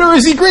Robin Hood or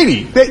is he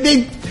greedy?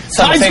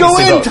 Ties go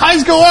in,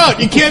 ties go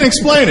out. You can't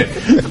explain it.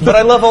 But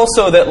I love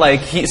also that,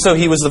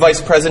 he was the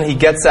vice president, he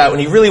gets out, and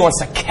he really wants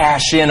to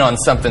cash in on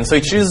something, so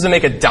he chooses to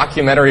make a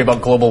documentary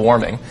about global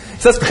warming.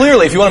 So that's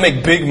clearly, if you want to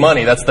make big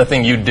money, that's the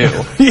thing you do.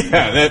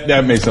 Yeah,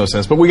 that makes no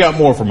sense. But we got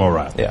more from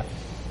O'Reilly. Yeah.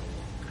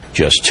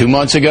 Just 2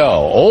 months ago,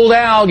 old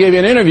Al gave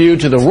an interview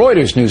to the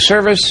Reuters news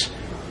service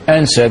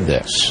and said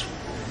this.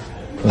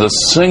 The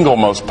single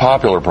most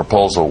popular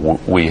proposal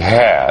we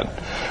had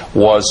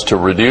was to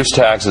reduce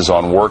taxes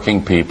on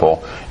working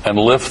people and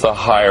lift the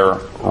higher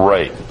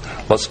rate.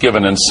 Let's give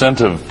an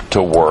incentive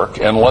to work,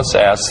 and let's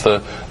ask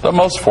the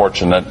most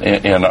fortunate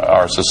in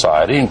our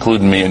society,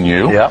 including me and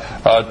you,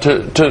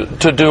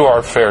 to do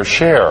our fair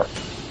share.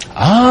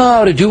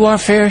 To do our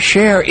fair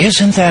share.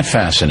 Isn't that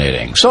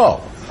fascinating? So,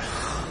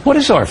 what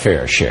is our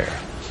fair share?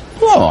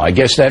 Well, I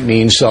guess that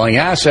means selling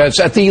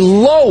assets at the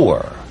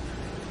lower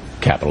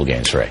capital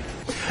gains rate.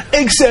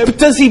 Except,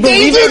 does he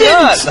believe it or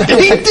not?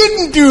 He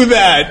didn't do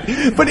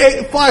that. But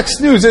Fox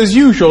News, as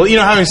usual, you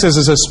know how he says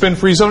it's a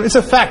spin-free zone? It's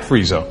a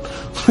fact-free zone.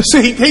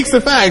 So he takes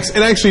the facts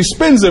and actually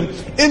spins them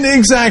in the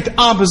exact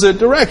opposite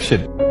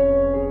direction.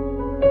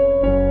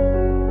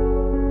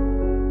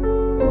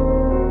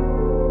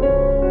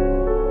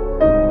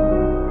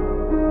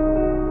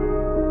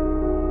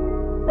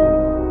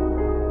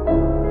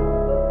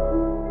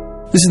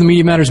 This is the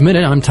Media Matters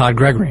Minute. I'm Todd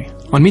Gregory.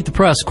 On Meet the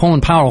Press, Colin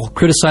Powell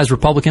criticized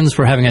Republicans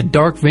for having a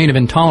dark vein of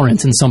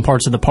intolerance in some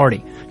parts of the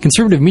party.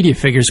 Conservative media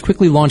figures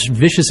quickly launched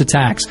vicious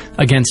attacks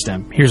against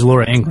him. Here's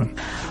Laura Ingraham.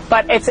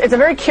 But it's a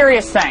very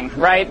curious thing,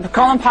 right?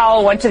 Colin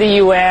Powell went to the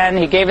UN.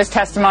 He gave his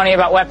testimony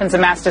about weapons of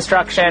mass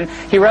destruction.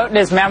 He wrote in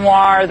his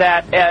memoir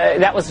that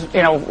that was,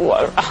 kind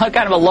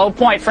of a low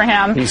point for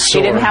him. He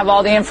didn't have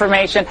all the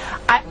information.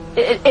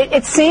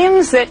 It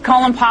seems that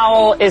Colin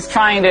Powell is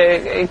trying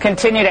to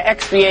continue to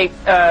expiate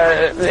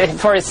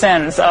for his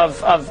sins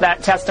of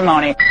that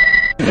testimony.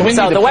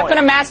 So the weapon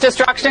of mass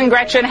destruction,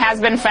 Gretchen,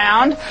 has been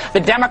found. The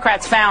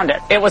Democrats found it.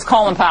 It was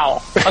Colin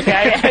Powell.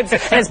 Okay,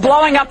 it's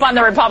blowing up on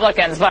the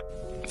Republicans. But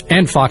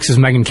And Fox's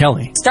Megyn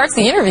Kelly. Starts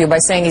the interview by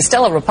saying he's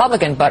still a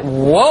Republican, but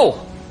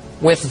whoa,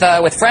 with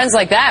friends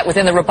like that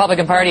within the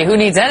Republican Party, who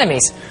needs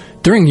enemies?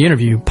 During the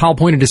interview, Powell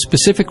pointed to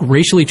specific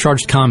racially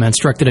charged comments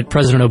directed at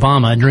President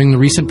Obama during the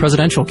recent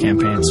presidential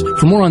campaigns.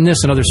 For more on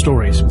this and other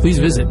stories, please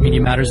visit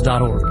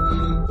MediaMatters.org.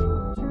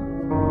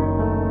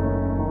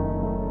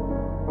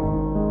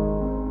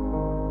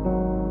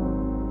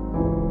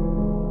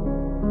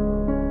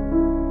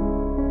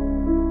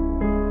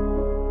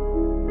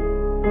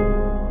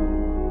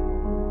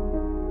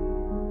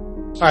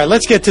 All right,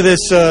 let's get to this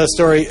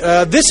story.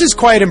 This is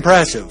quite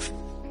impressive.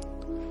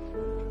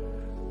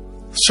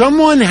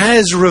 Someone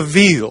has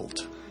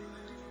revealed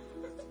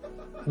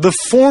the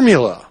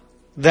formula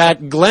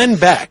that Glenn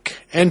Beck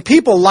and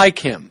people like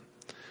him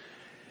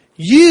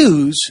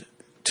use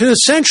to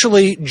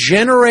essentially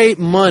generate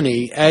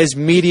money as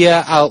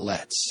media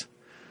outlets.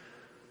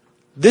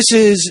 This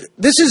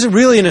is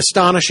really an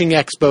astonishing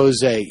expose.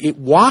 It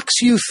walks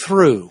you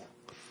through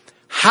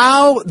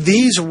how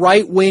these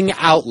right-wing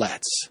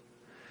outlets,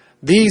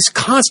 these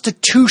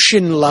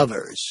Constitution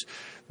lovers,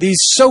 these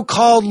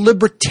so-called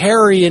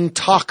libertarian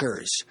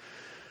talkers,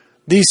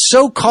 these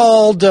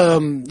so-called,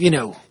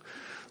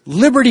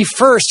 liberty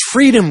first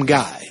freedom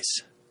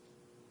guys,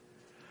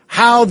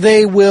 how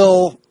they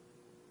will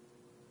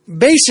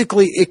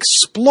basically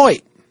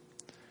exploit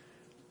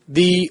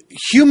the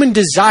human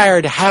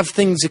desire to have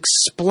things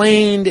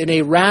explained in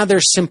a rather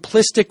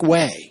simplistic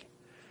way,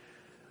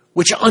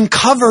 which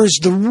uncovers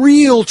the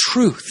real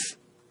truth.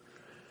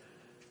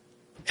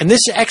 And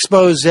this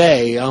expose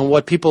on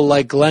what people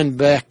like Glenn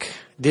Beck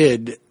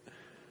did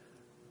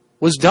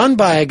was done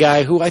by a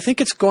guy who I think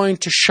it's going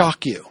to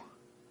shock you.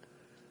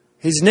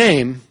 His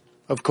name,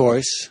 of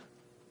course,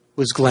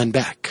 was Glenn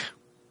Beck.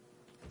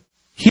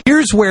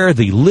 Here's where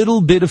the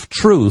little bit of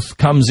truth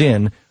comes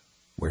in,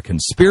 where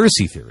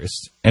conspiracy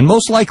theorists, and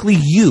most likely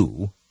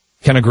you,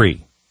 can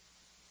agree.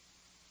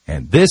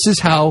 And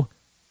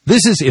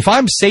if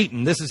I'm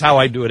Satan, this is how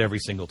I do it every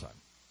single time.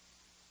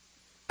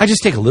 I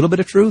just take a little bit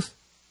of truth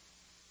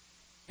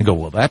and go,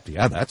 well,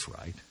 that's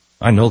right.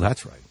 I know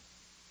that's right.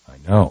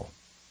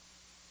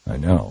 I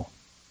know.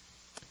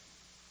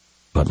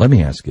 But let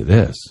me ask you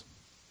this.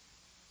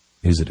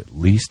 Is it at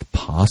least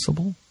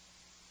possible?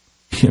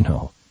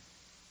 You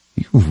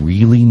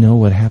really know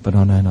what happened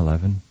on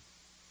 9/11?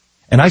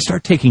 And I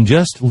start taking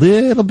just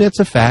little bits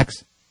of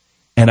facts,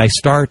 and I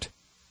start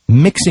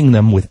mixing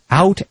them with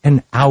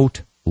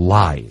out-and-out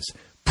lies,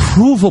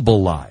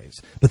 provable lies.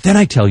 But then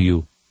I tell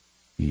you,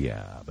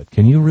 yeah, but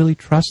can you really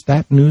trust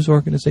that news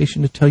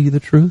organization to tell you the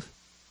truth?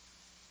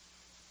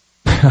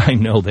 I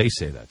know they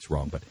say that's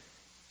wrong, but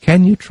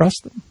can you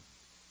trust them?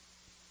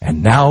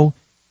 And now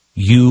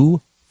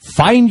you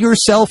find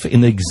yourself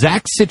in the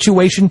exact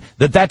situation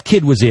that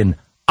kid was in.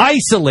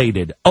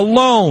 Isolated,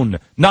 alone,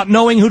 not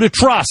knowing who to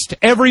trust.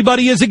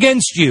 Everybody is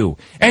against you.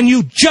 And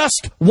you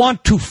just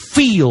want to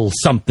feel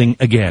something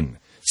again.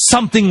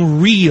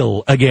 Something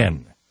real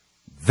again.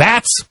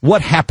 That's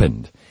what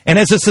happened. And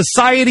as a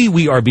society,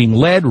 we are being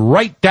led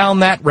right down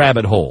that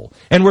rabbit hole.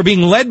 And we're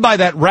being led by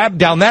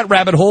down that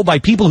rabbit hole by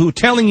people who are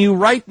telling you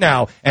right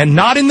now, and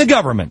not in the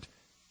government,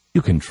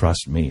 you can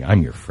trust me.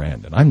 I'm your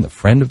friend, and I'm the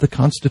friend of the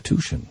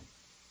Constitution.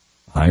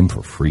 I'm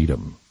for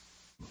freedom.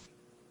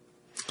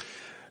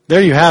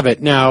 There you have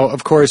it. Now,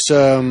 of course,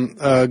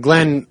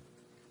 Glenn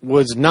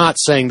was not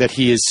saying that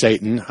he is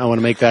Satan. I want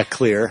to make that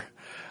clear.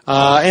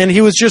 And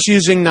he was just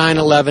using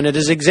 9/11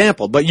 as an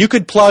example. But you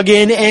could plug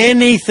in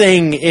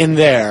anything in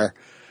there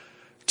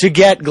to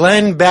get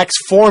Glenn Beck's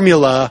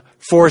formula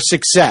for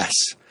success.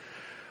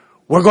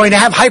 We're going to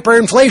have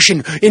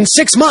hyperinflation in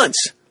 6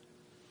 months.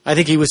 I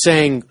think he was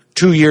saying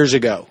 2 years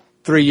ago,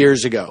 3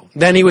 years ago.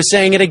 Then he was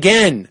saying it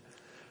again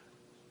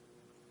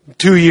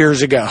 2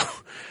 years ago.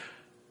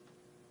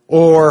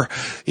 Or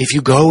if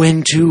you go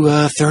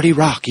into 30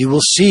 Rock, you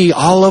will see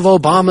all of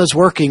Obama's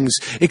workings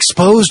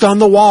exposed on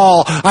the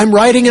wall. I'm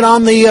writing it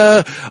on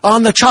the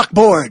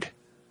chalkboard.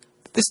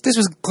 This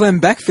was Glenn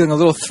Beck feeling a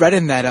little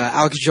threatened that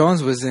Alex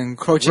Jones was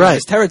encroaching on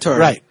his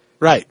territory.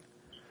 Right.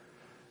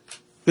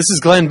 This is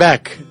Glenn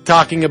Beck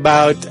talking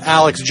about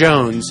Alex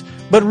Jones,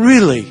 but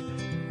really,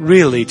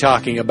 really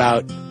talking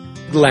about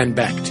Glenn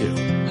Beck too.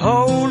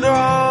 Hold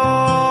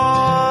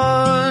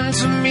on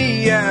to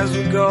me as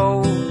we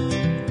go.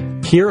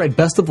 Here at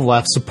Best of the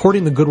Left,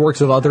 supporting the good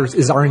works of others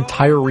is our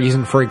entire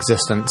reason for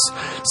existence.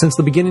 Since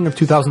the beginning of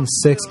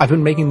 2006, I've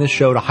been making this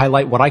show to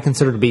highlight what I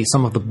consider to be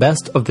some of the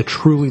best of the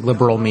truly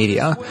liberal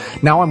media.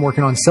 Now I'm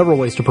working on several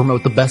ways to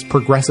promote the best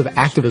progressive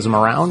activism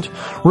around.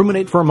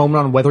 Ruminate for a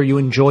moment on whether you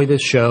enjoy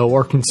this show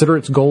or consider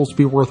its goals to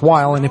be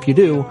worthwhile, and if you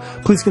do,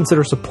 please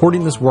consider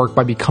supporting this work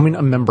by becoming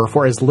a member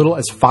for as little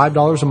as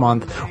 $5 a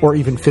month or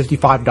even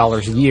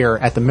 $55 a year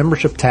at the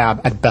membership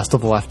tab at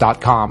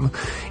bestoftheleft.com.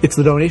 It's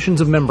the donations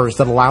of members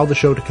that allow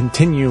the show to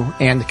continue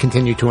and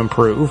continue to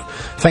improve.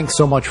 Thanks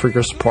so much for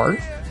your support.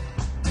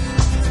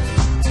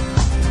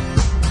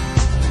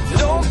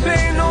 Don't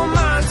pay no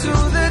mind to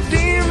the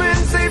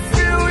demons, they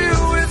fill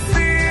you with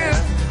fear.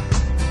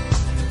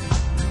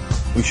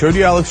 We showed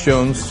you Alex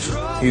Jones.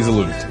 He's a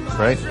lunatic,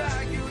 right?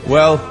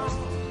 Well,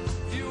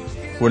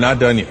 we're not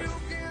done yet.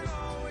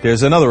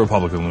 There's another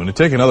Republican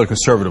lunatic, another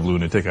conservative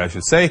lunatic, I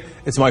should say.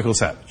 It's Michael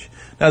Savage.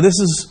 Now, this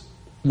is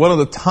one of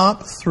the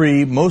top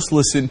 3 most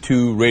listened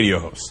to radio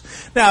hosts.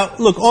 Now,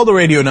 look, all the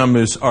radio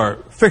numbers are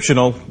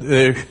fictional.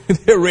 Their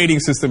rating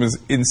system is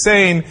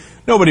insane.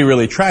 Nobody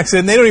really tracks it.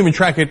 And they don't even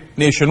track it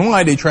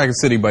nationwide. They track it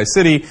city by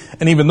city.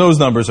 And even those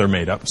numbers are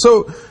made up.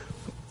 So,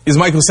 is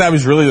Michael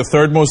Savage really the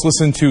 3rd most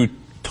listened to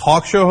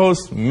talk show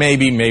host?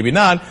 Maybe, maybe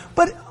not.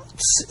 But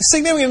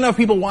significant enough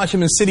people watch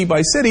him in city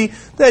by city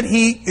that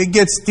he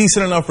gets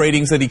decent enough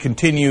ratings that he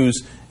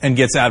continues and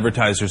gets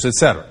advertisers,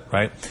 etc.,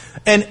 right?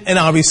 And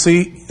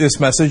obviously, this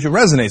message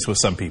resonates with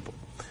some people.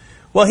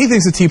 Well, he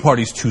thinks the Tea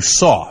Party's too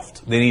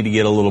soft. They need to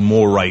get a little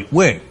more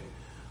right-wing.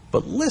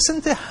 But listen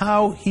to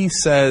how he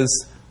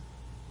says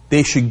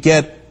they should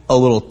get a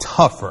little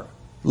tougher.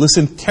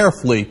 Listen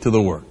carefully to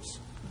the words.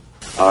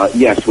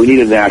 Yes, we need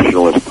a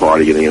nationalist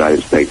party in the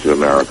United States of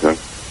America.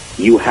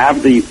 You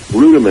have the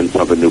rudiments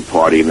of a new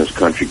party in this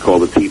country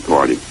called the Tea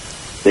Party.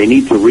 They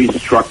need to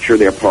restructure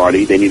their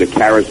party. They need a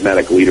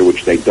charismatic leader,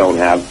 which they don't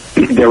have.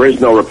 There is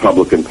no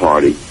Republican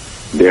Party.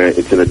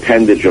 It's an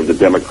appendage of the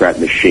Democrat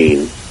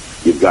machine.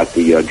 You've got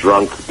the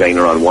drunk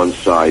Boehner on one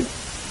side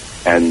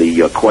and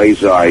the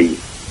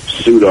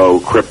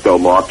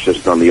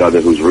quasi-pseudo-crypto-Marxist on the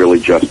other, who's really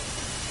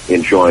just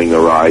enjoying a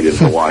ride in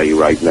Hawaii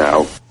right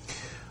now.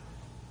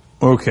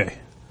 Okay.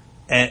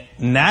 A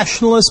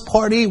nationalist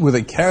party with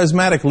a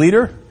charismatic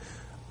leader?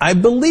 I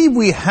believe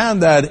we had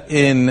that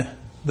in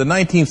the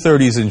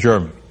 1930s in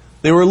Germany.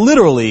 They were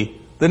literally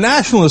the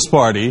Nationalist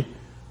Party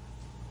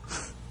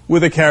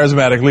with a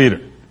charismatic leader.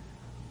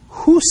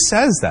 Who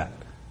says that?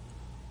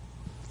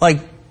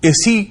 Like,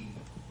 is he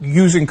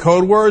using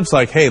code words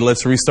like, hey,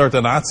 let's restart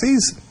the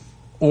Nazis?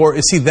 Or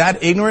is he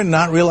that ignorant,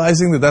 not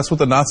realizing that that's what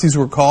the Nazis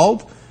were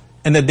called,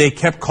 and that they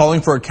kept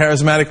calling for a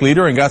charismatic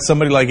leader and got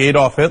somebody like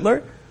Adolf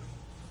Hitler?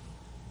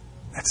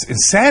 That's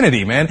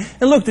insanity, man.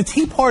 And look, the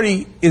Tea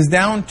Party is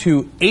down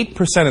to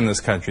 8% in this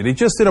country. They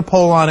just did a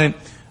poll on it,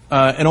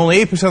 and only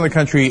 8% of the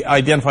country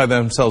identify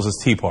themselves as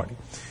Tea Party.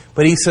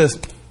 But he says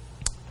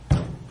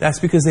that's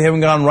because they haven't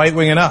gone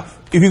right-wing enough.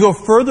 If you go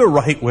further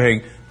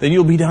right-wing, then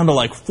you'll be down to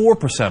like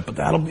 4%, but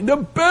that'll be the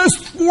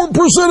best 4% of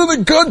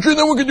the country,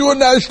 then we can do a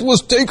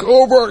nationalist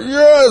takeover.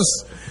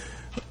 Yes!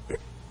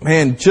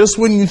 Man, just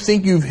when you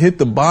think you've hit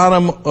the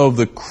bottom of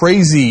the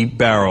crazy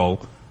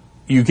barrel,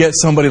 you get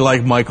somebody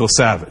like Michael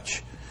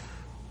Savage.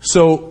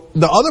 So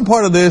the other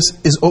part of this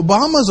is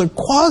Obama's a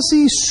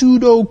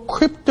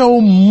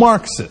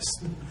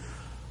quasi-pseudo-crypto-Marxist.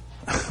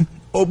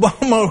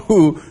 Obama,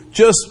 who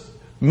just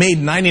made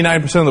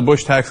 99% of the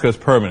Bush tax cuts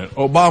permanent.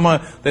 Obama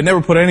that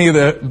never put any of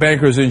the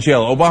bankers in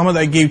jail. Obama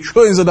that gave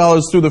trillions of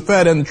dollars through the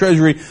Fed and the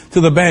Treasury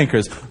to the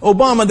bankers.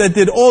 Obama that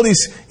did all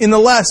these, in the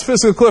last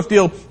fiscal cliff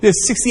deal, did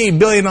 $68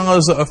 billion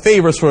of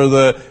favors for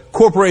the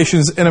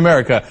corporations in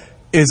America,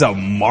 is a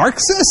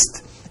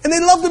Marxist? And they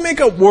love to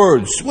make up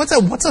words. What's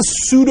a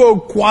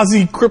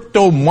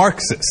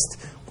pseudo-quasi-crypto-Marxist?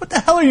 What the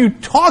hell are you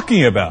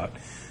talking about?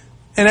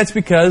 And that's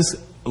because,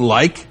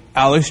 like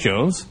Alex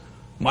Jones,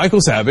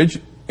 Michael Savage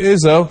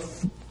is a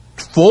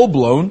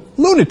full-blown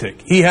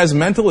lunatic. He has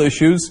mental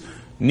issues,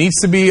 needs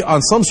to be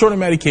on some sort of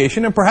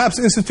medication, and perhaps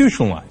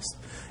institutionalized.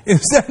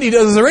 Instead, he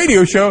does a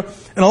radio show,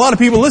 and a lot of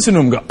people listen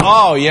to him and go,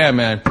 oh, yeah,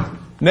 man,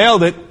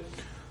 nailed it.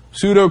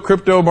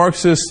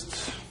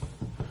 Pseudo-crypto-Marxist,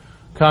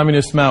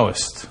 communist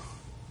Maoist.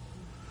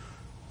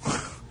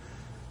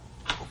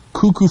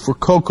 Cuckoo for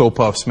Cocoa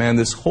Puffs, man.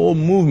 This whole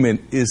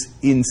movement is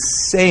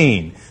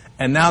insane.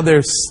 And now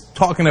they're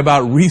talking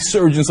about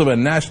resurgence of a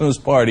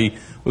nationalist party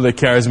with a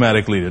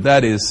charismatic leader.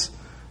 That is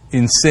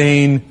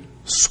insane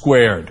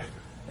squared.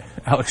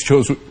 Alex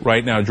Jones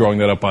right now drawing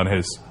that up on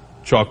his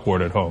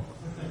chalkboard at home.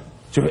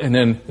 And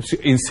then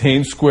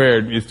insane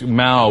squared is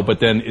Mao, but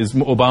then is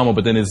Obama,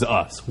 but then is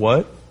us.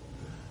 What?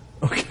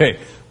 Okay.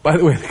 By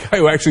the way, the guy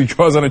who actually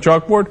draws on a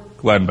chalkboard,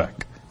 Glenn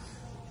Beck.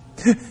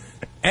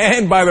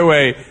 And by the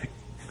way,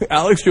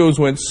 Alex Jones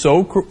went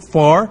so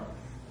far,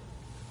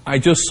 I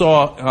just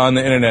saw on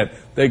the internet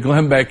that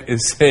Glenn Beck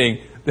is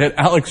saying that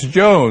Alex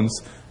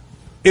Jones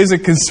is a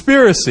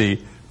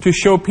conspiracy to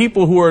show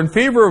people who are in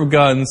favor of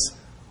guns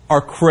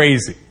are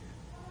crazy.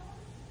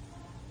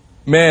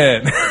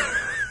 Man,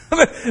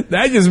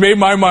 that just made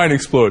my mind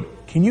explode.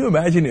 Can you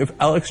imagine if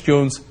Alex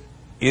Jones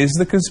is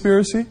the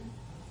conspiracy?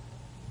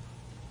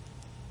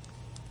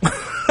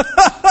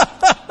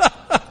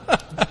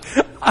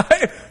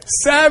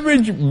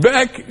 Savage,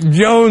 Beck,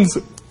 Jones,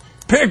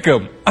 pick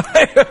 'em.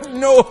 I have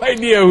no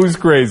idea who's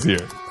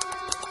crazier.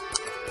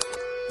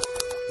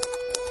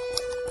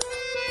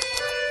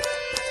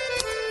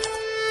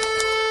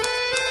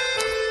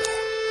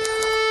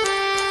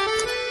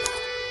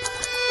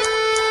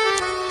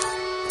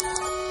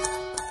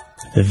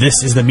 This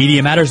is the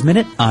Media Matters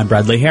Minute. I'm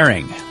Bradley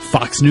Herring.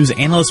 Fox News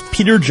analyst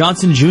Peter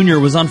Johnson Jr.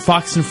 was on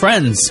Fox &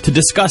 Friends to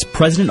discuss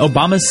President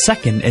Obama's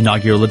second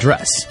inaugural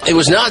address. It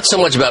was not so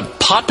much about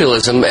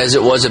populism as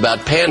it was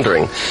about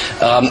pandering.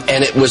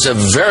 And it was a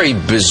very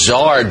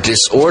bizarre,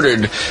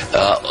 disordered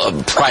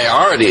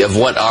priority of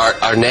what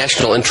our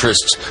national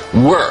interests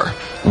were.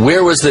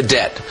 Where was the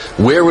debt?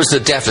 Where was the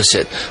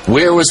deficit?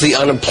 Where was the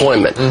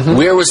unemployment?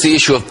 Where was the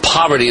issue of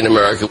poverty in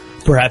America?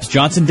 Perhaps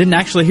Johnson didn't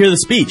actually hear the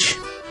speech.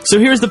 So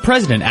here's the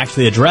president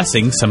actually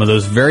addressing some of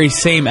those very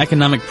same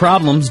economic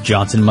problems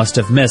Johnson must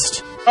have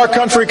missed. Our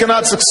country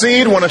cannot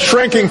succeed when a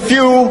shrinking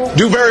few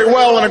do very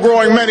well and a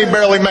growing many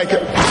barely make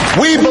it.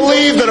 We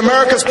believe that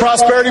America's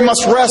prosperity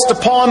must rest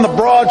upon the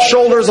broad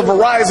shoulders of a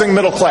rising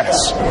middle class.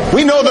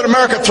 We know that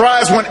America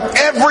thrives when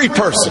every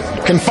person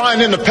can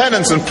find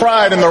independence and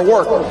pride in their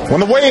work, when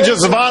the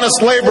wages of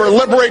honest labor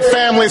liberate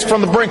families from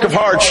the brink of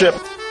hardship.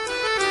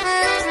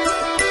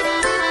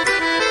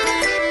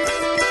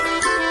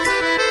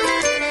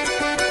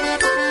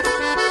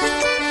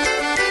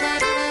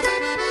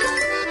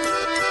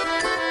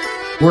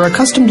 We're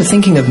accustomed to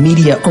thinking of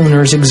media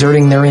owners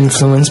exerting their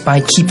influence by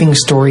keeping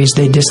stories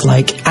they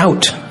dislike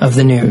out of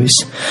the news.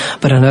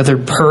 But another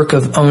perk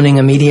of owning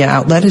a media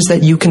outlet is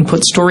that you can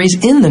put stories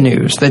in the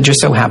news that just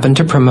so happen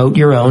to promote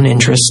your own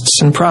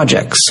interests and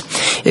projects.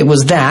 It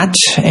was that,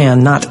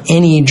 and not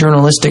any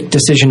journalistic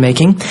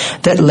decision-making,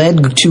 that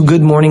led to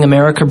Good Morning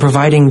America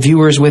providing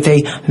viewers with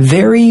a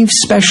very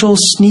special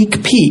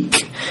sneak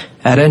peek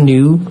at a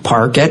new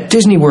park at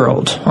Disney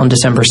World on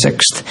December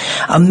 6th.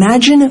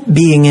 Imagine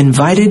being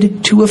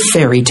invited to a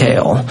fairy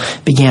tale,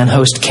 began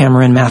host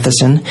Cameron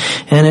Matheson,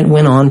 and it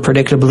went on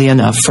predictably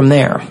enough from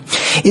there.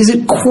 Is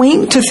it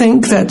quaint to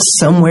think that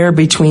somewhere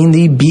between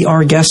the Be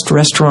Our Guest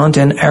restaurant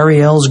and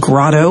Ariel's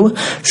grotto,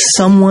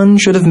 someone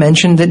should have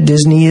mentioned that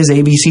Disney is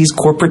ABC's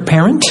corporate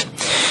parent?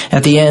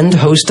 At the end,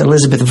 host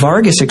Elizabeth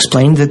Vargas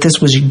explained that this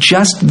was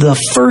just the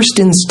first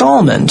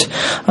installment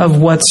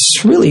of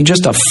what's really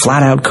just a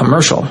flat-out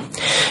commercial.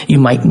 You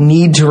might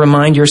need to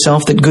remind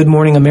yourself that Good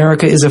Morning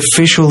America is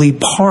officially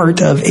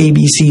part of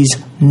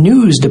ABC's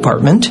news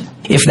department.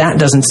 If that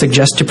doesn't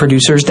suggest to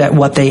producers that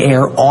what they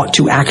air ought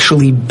to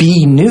actually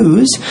be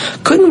news,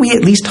 couldn't we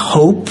at least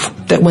hope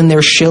that when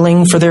they're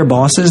shilling for their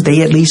bosses,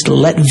 they at least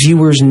let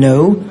viewers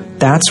know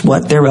that's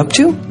what they're up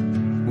to?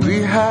 We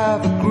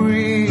have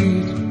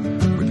agreed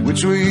with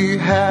which we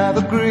have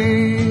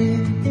agreed.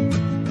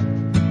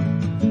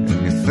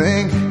 And you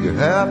think you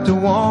have to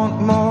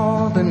want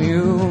more than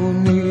you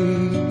need.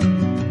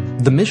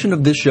 The mission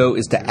of this show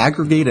is to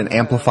aggregate and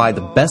amplify the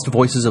best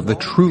voices of the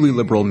truly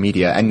liberal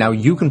media, and now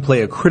you can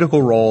play a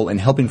critical role in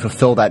helping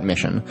fulfill that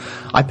mission.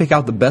 I pick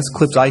out the best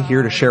clips I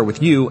hear to share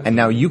with you, and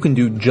now you can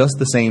do just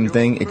the same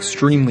thing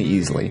extremely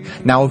easily.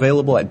 Now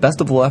available at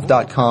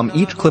bestoftheleft.com,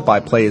 each clip I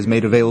play is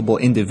made available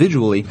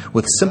individually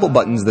with simple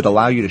buttons that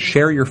allow you to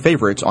share your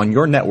favorites on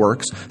your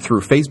networks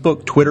through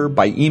Facebook, Twitter,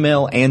 by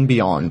email, and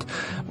beyond.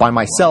 By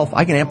myself,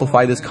 I can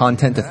amplify this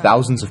content to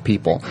thousands of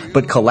people,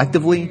 but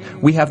collectively,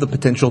 we have the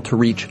potential to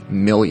reach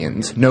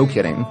millions. No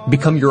kidding.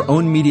 Become your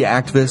own media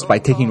activist by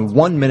taking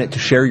 1 minute to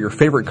share your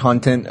favorite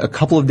content a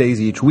couple of days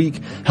each week,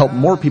 help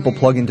more people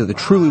plug into the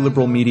truly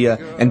liberal media,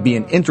 and be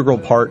an integral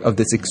part of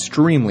this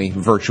extremely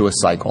virtuous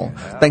cycle.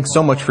 Thanks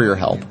so much for your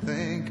help.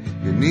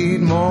 You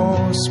need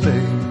more space.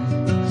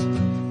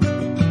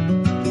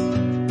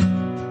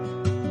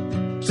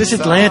 This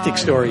Atlantic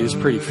story is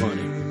pretty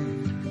funny.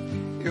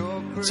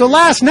 So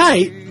last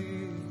night,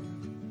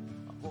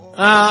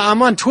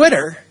 I'm on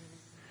Twitter,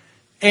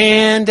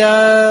 and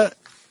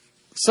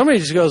somebody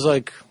just goes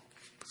like,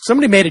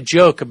 somebody made a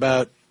joke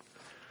about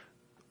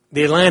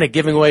the Atlantic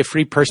giving away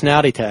free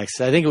personality tests.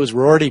 I think it was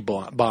Rorty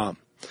Bomb.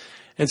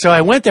 And so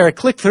I went there, I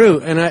clicked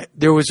through, and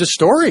there was a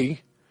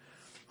story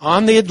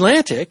on the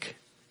Atlantic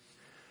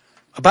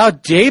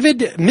about David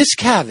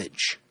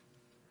Miscavige,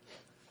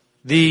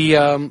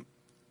 the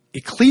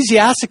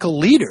ecclesiastical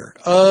leader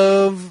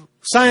of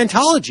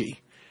Scientology.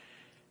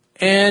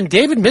 And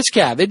David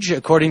Miscavige,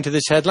 according to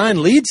this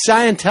headline, leads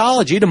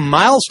Scientology to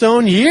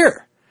milestone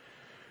year.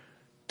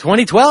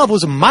 2012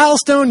 was a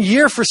milestone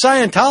year for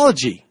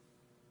Scientology,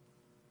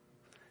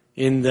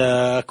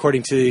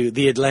 according to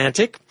The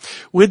Atlantic,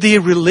 with the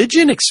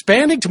religion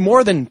expanding to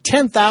more than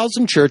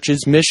 10,000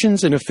 churches,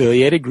 missions, and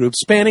affiliated groups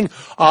spanning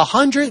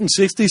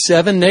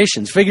 167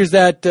 nations. Figures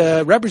that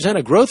represent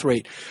a growth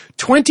rate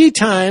 20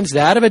 times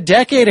that of a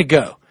decade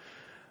ago.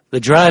 The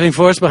driving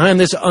force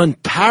behind this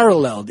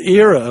unparalleled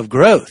era of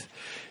growth.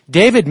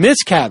 David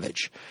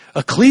Miscavige,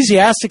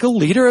 ecclesiastical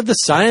leader of the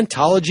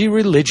Scientology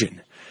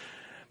religion.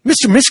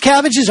 Mr.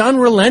 Miscavige is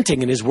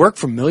unrelenting in his work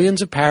for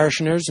millions of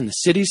parishioners in the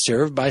cities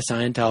served by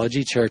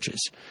Scientology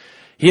churches.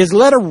 He has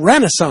led a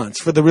renaissance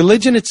for the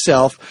religion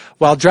itself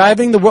while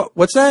driving the...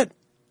 What's that?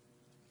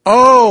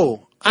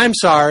 Oh, I'm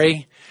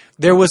sorry.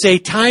 There was a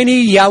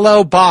tiny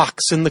yellow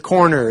box in the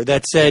corner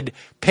that said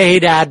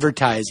paid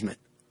advertisement.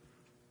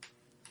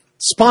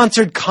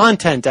 Sponsored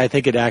content, I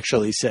think it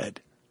actually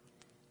said.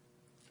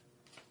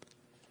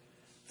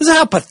 This is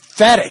how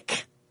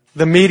pathetic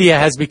the media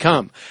has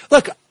become.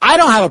 Look, I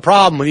don't have a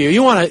problem with you.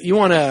 You want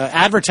to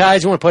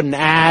advertise, you want to put an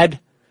ad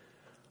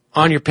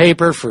on your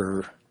paper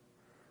for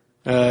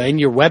in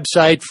your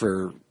website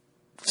for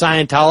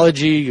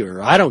Scientology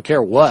or I don't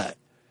care what.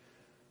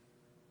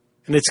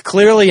 And it's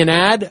clearly an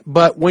ad,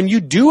 but when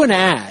you do an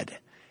ad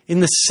in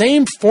the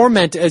same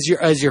format as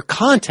your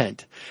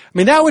content, I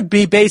mean that would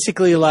be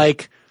basically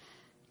like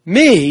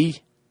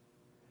me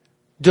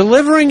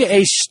delivering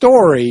a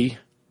story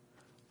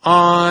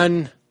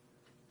on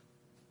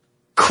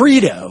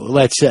Credo,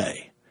 let's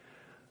say.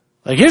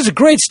 Like, here's a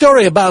great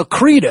story about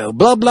Credo,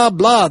 blah, blah,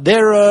 blah.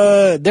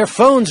 Their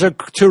phones are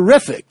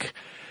terrific,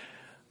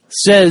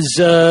 says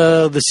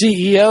the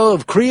CEO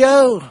of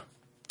Credo.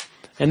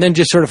 And then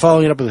just sort of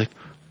following it up with, like,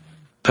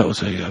 that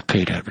was a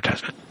paid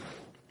advertisement.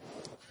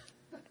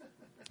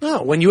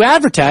 No, when you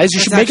advertise, you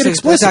should make it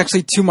explicit. That's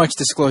actually too much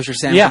disclosure,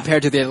 Sam,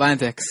 compared to the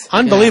Atlantic's.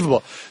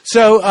 Unbelievable. Yeah.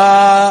 So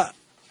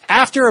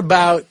after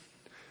about,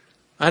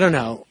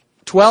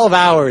 12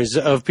 hours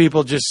of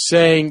people just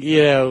saying,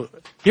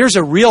 here's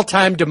a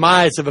real-time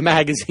demise of a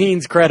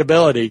magazine's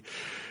credibility,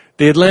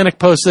 the Atlantic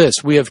posts this: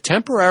 we have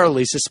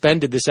temporarily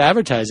suspended this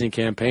advertising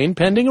campaign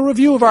pending a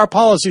review of our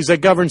policies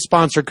that govern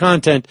sponsored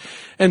content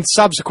and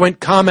subsequent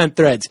comment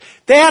threads.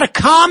 They had a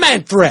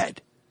comment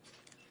thread.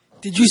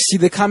 Did you see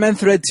the comment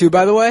thread too,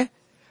 by the way?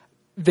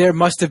 There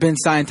must have been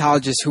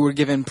Scientologists who were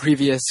given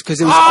previous, because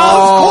it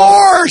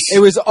was it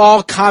was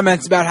all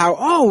comments about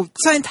how,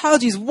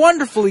 Scientology is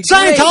wonderfully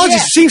great. Scientology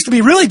seems to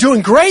be really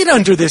doing great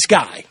under this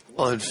guy.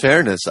 Well, in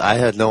fairness, I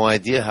had no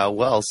idea how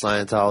well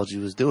Scientology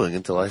was doing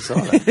until I saw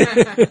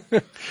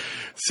it.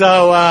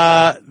 So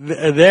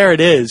there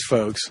it is,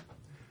 folks.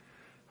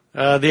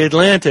 The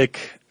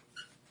Atlantic,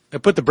 I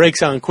put the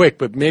brakes on quick,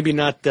 but maybe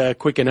not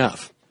quick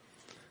enough.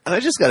 And I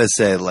just got to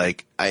say,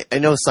 I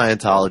know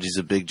Scientology is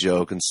a big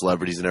joke and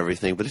celebrities and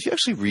everything, but if you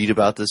actually read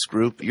about this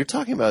group, you're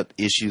talking about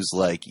issues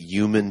like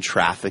human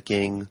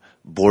trafficking,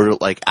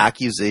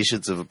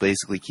 accusations of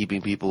basically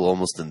keeping people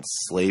almost in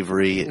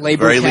slavery, at the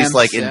very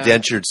least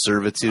indentured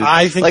servitude.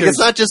 I think it's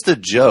not just a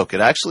joke.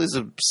 It actually is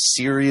a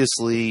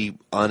seriously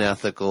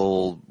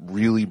unethical,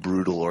 really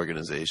brutal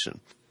organization.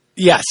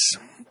 Yes.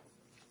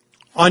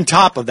 On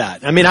top of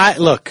that,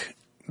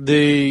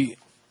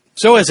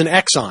 so is an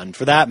Exxon,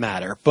 for that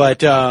matter. But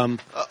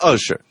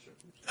sure.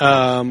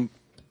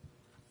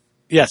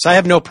 Yes, I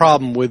have no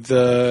problem with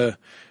good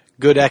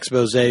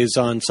exposés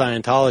on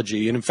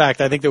Scientology. And in fact,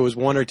 I think there was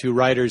one or two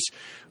writers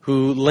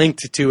who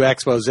linked to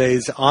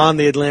exposés on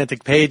the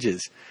Atlantic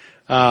pages.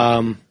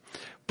 But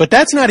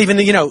that's not even,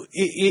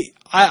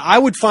 I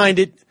would find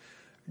it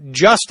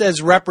just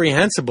as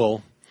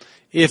reprehensible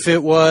if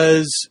it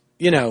was,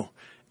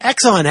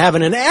 Exxon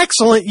having an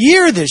excellent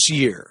year this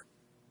year.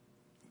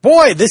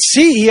 Boy, this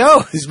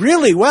CEO is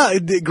really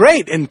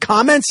great. And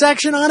comment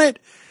section on it?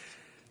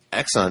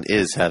 Exxon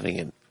is having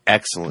an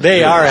excellent year.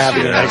 They are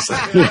having an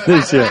excellent year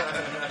this year.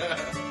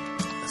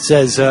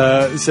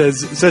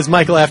 Says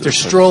Michael after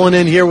strolling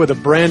in here with a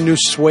brand new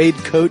suede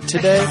coat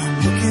today.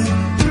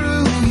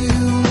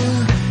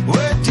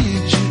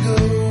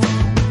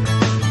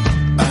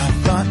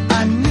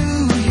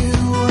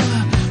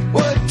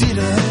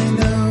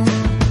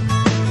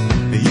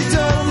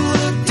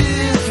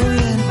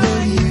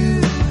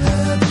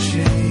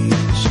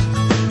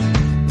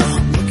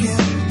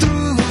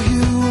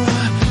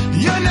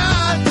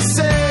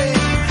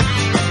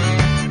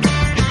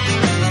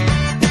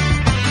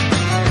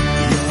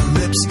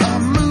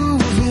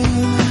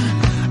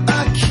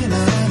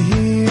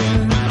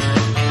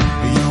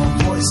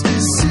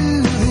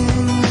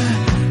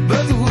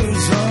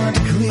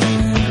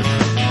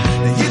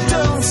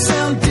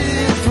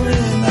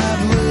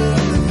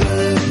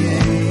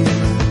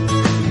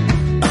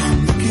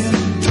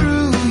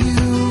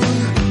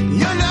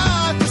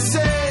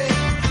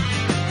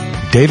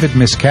 David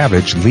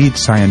Miscavige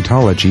leads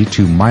Scientology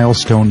to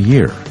milestone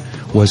year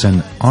was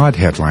an odd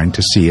headline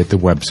to see at the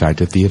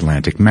website of the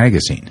Atlantic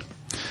magazine.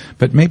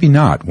 But maybe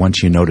not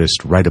once you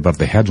noticed right above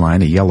the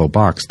headline a yellow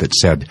box that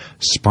said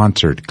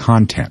sponsored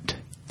content.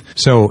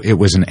 So it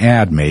was an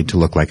ad made to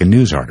look like a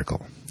news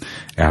article.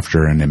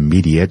 After an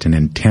immediate and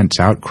intense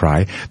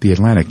outcry, the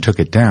Atlantic took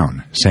it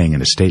down, saying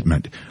in a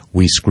statement,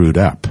 "We screwed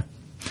up."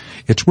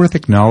 It's worth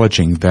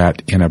acknowledging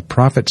that in a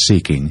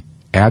profit-seeking,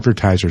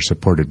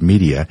 advertiser-supported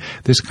media,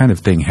 this kind of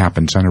thing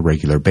happens on a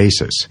regular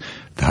basis.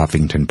 The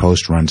Huffington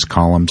Post runs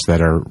columns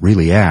that are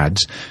really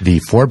ads. The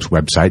Forbes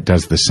website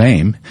does the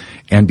same.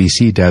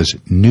 NBC does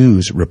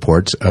news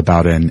reports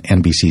about an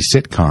NBC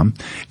sitcom.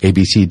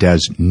 ABC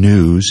does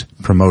news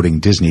promoting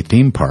Disney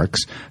theme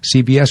parks.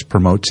 CBS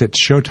promotes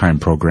its Showtime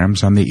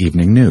programs on the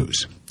evening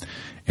news.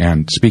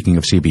 And speaking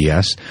of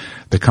CBS,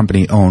 the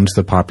company owns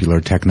the popular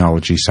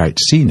technology site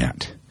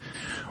CNET.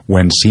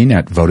 When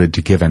CNET voted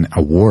to give an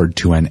award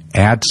to an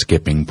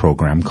ad-skipping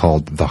program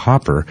called The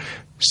Hopper,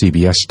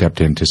 CBS stepped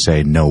in to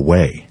say, no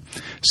way.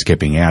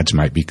 Skipping ads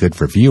might be good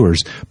for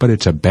viewers, but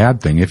it's a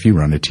bad thing if you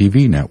run a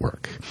TV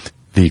network.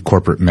 The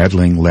corporate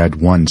meddling led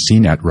one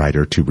CNET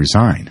writer to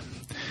resign.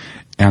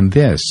 And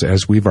this,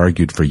 as we've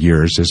argued for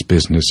years, is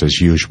business as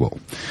usual.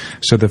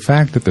 So the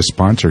fact that the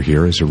sponsor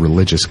here is a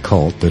religious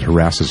cult that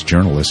harasses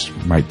journalists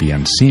might be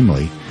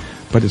unseemly,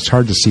 but it's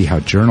hard to see how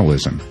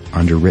journalism,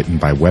 underwritten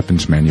by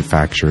weapons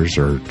manufacturers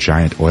or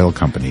giant oil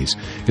companies,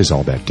 is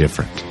all that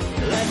different.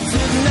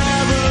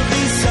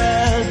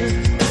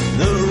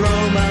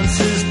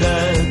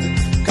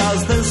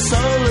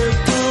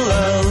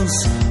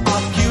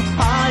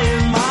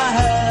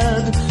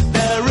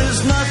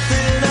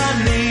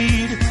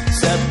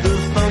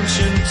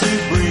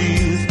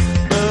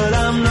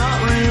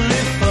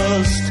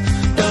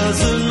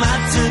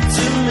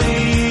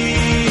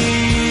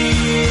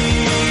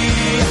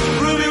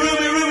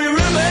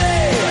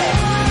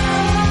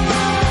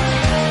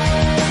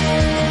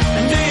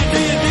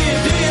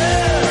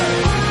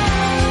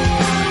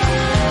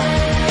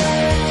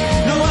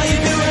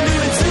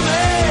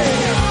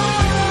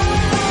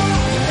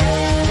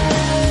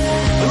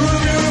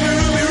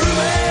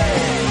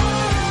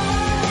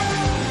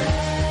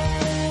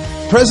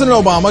 President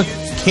Obama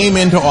came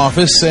into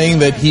office saying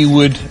that he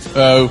would,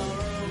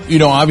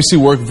 obviously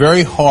work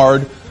very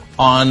hard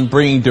on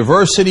bringing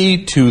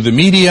diversity to the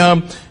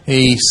media.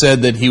 He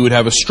said that he would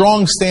have a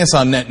strong stance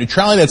on net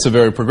neutrality. That's a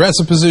very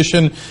progressive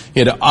position.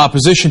 He had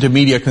opposition to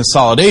media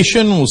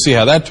consolidation. We'll see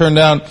how that turned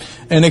out.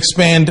 And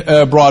expand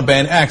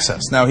broadband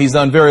access. Now, he's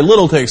done very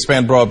little to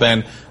expand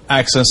broadband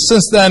access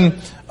since then.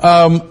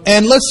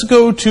 And let's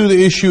go to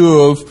the issue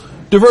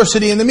of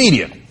diversity in the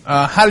media.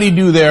 How did he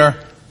do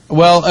there?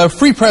 Well,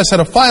 Free Press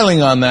had a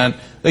filing on that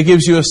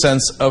gives you a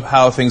sense of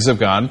how things have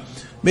gone.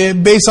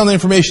 Based on the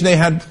information they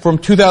had from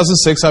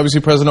 2006,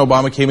 obviously President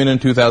Obama came in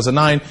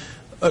 2009,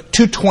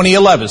 to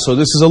 2011. So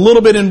this is a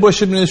little bit in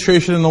Bush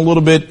administration and a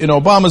little bit in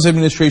Obama's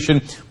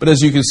administration. But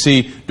as you can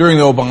see, during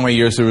the Obama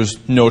years, there was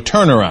no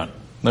turnaround.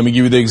 Let me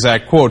give you the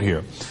exact quote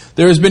here.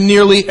 There has been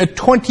nearly a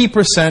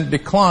 20%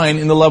 decline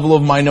in the level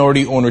of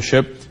minority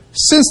ownership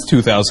since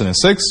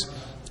 2006,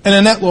 and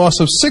a net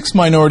loss of 6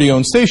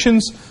 minority-owned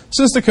stations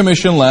since the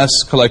Commission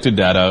last collected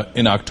data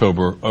in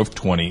October of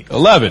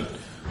 2011.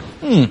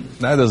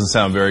 That doesn't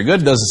sound very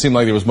good. It doesn't seem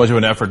like there was much of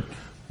an effort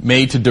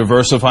made to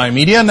diversify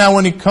media. Now,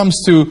 when it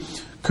comes to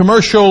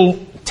commercial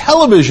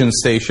television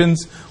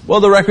stations, well,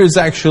 the record is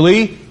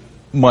actually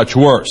much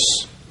worse.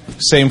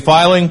 Same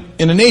filing.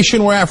 In a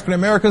nation where African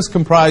Americans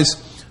comprise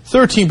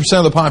 13%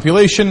 of the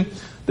population,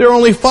 there are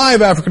only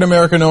 5 African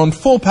American-owned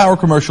full-power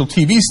commercial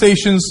TV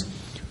stations,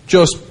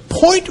 just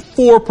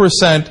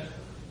 0.4%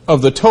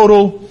 of the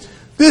total.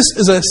 This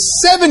is a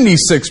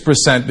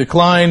 76%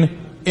 decline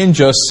in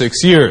just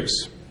 6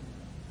 years.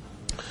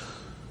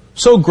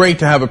 So great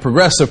to have a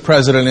progressive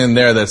president in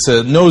there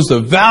that knows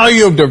the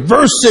value of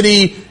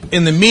diversity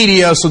in the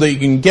media so that you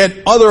can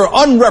get other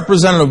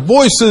unrepresented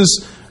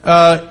voices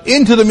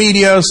into the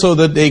media so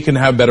that they can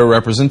have better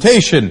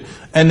representation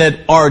and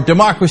that our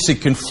democracy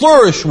can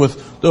flourish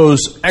with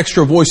those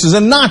extra voices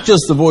and not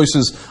just the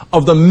voices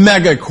of the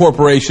mega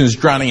corporations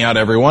drowning out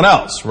everyone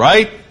else,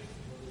 right?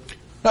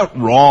 Not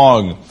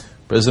wrong.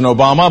 President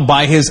Obama,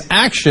 by his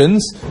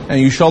actions,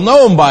 and you shall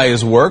know him by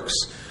his works,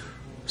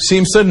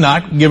 seems to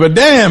not give a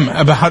damn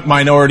about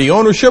minority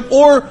ownership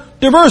or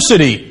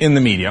diversity in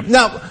the media.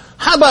 Now,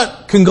 how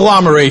about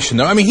conglomeration,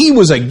 though? I mean, he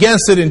was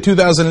against it in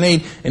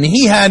 2008, and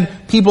he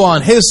had people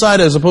on his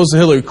side as opposed to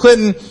Hillary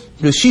Clinton,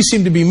 because she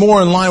seemed to be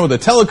more in line with the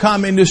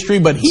telecom industry,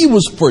 but he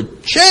was for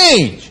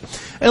change.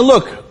 And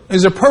look,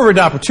 there's a perfect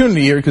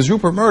opportunity here, because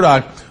Rupert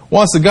Murdoch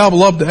wants to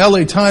gobble up the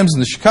LA Times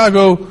and the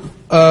Chicago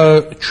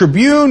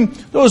Tribune.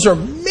 Those are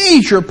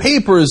major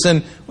papers,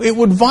 and it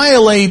would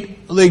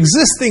violate the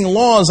existing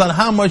laws on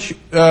how much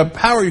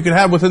power you can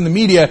have within the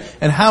media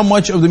and how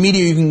much of the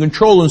media you can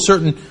control in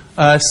certain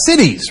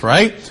cities,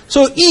 right?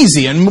 So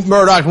easy. And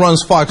Murdoch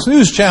runs Fox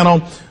News Channel,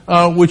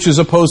 which is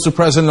opposed to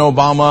President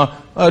Obama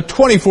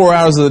 24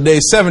 hours of the day,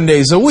 7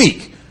 days a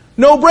week.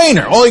 No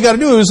brainer. All you got to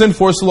do is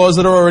enforce the laws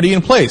that are already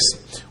in place.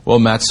 Well,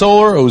 Matt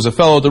Solar, who's a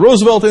fellow at the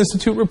Roosevelt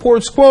Institute,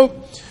 reports, quote,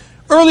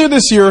 earlier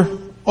this year,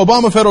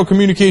 Obama Federal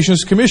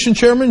Communications Commission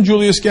Chairman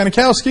Julius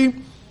Ganikowski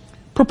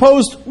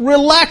proposed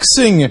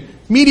relaxing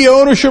media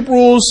ownership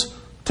rules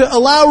to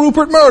allow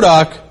Rupert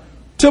Murdoch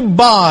to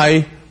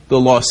buy the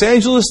Los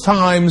Angeles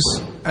Times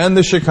and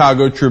the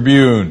Chicago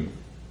Tribune.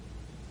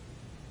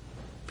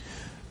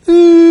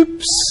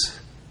 Oops.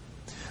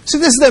 See,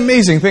 this is the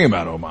amazing thing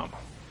about Obama.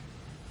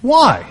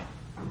 Why?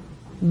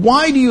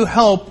 Why do you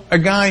help a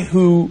guy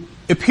who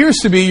appears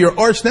to be your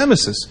arch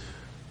nemesis?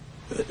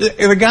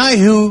 The guy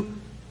who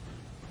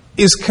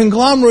is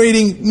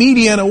conglomerating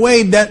media in a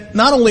way that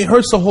not only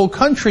hurts the whole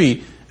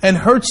country and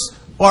hurts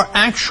our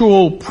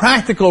actual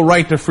practical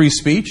right to free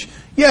speech.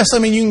 Yes, I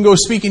mean, you can go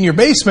speak in your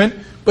basement,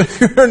 but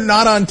if you're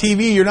not on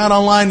TV, you're not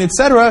online,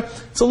 etc.,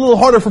 it's a little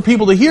harder for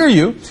people to hear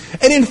you.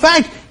 And in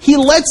fact, he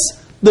lets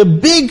the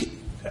big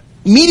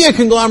media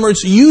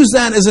conglomerates use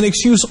that as an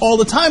excuse all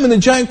the time, and the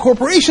giant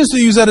corporations to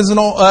use that as an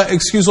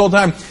excuse all the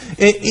time.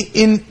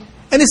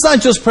 And it's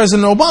not just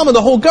President Obama.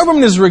 The whole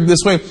government is rigged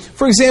this way.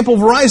 For example,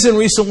 Verizon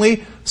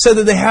recently said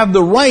that they have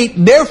the right,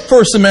 their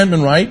First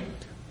Amendment right,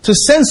 to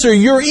censor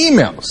your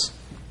emails.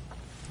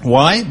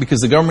 Why? Because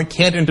the government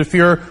can't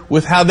interfere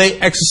with how they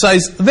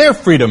exercise their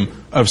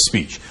freedom of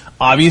speech.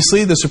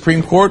 Obviously, the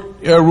Supreme Court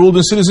ruled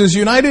in Citizens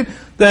United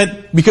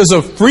that because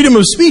of freedom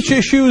of speech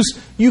issues,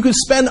 you could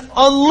spend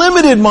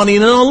unlimited money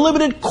and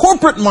unlimited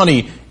corporate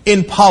money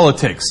in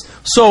politics.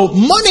 So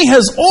money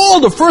has all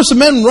the First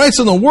Amendment rights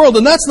in the world,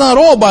 and that's not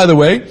all, by the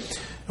way.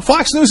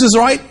 Fox News has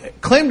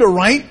claimed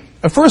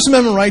a First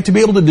Amendment right to be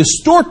able to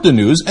distort the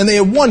news, and they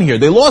have won here.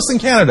 They lost in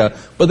Canada,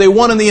 but they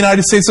won in the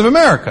United States of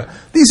America.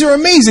 These are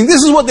amazing.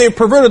 This is what they've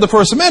perverted the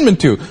First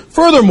Amendment to.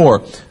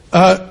 Furthermore,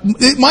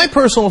 my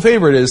personal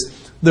favorite is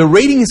the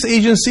ratings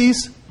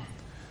agencies.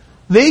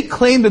 They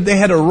claim that they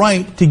had a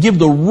right to give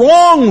the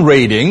wrong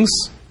ratings,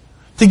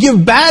 to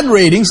give bad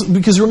ratings,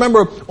 because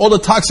remember, all the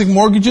toxic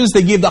mortgages,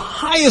 they gave the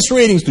highest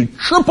ratings to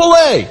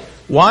AAA.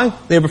 Why?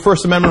 They have a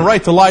First Amendment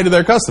right to lie to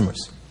their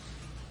customers.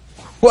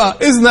 Well,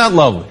 isn't that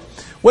lovely?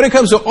 When it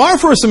comes to our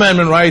First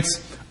Amendment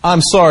rights,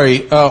 I'm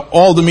sorry,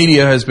 all the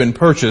media has been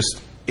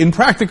purchased. In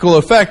practical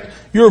effect,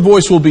 your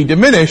voice will be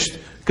diminished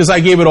because I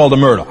gave it all to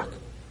Murdoch.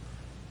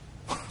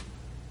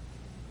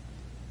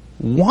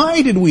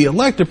 Why did we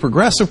elect a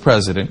progressive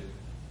president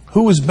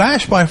who was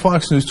bashed by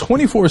Fox News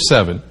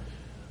 24/7,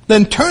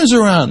 then turns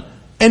around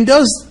and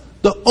does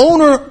the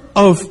owner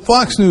of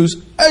Fox News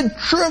a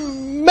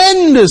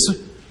tremendous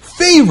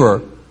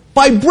favor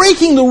by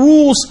breaking the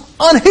rules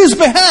on his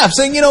behalf,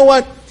 saying, you know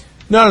what,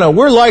 no,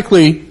 we're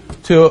likely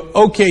to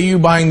okay you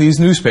buying these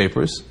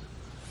newspapers.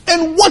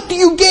 And what do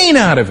you gain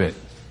out of it?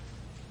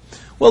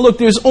 Well, look,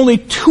 there's only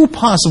two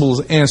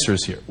possible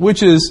answers here,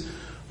 which is,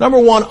 number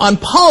one, on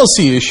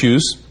policy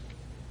issues,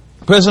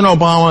 President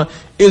Obama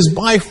is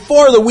by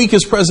far the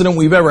weakest president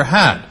we've ever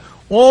had.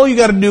 All you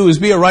got to do is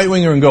be a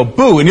right-winger and go,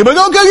 boo. And you're like,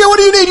 okay, yeah, what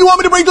do you need? You want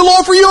me to break the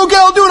law for you? Okay,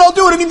 I'll do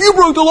it. And if you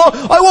broke the law,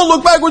 I won't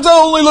look backwards,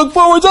 I'll only look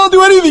forwards. I'll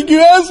do anything you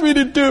ask me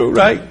to do,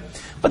 right?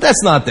 But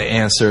that's not the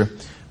answer.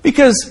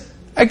 Because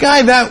a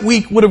guy that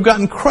weak would have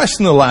gotten crushed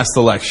in the last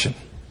election.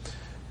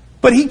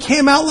 But he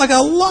came out like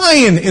a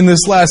lion in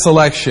this last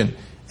election.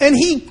 And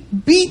he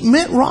beat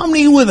Mitt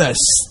Romney with a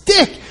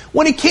stick.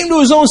 When it came to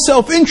his own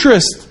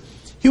self-interest,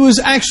 he was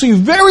actually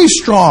very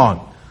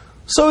strong.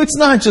 So it's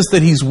not just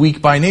that he's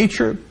weak by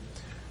nature.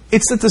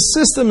 It's that the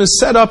system is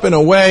set up in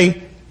a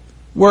way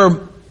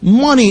where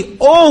money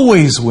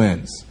always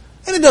wins.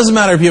 And it doesn't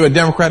matter if you have a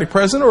Democratic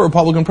president or a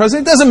Republican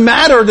president. It doesn't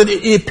matter that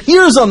it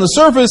appears on the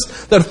surface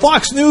that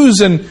Fox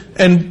News and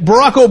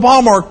Barack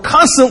Obama are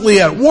constantly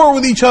at war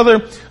with each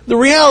other. The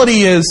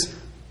reality is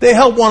they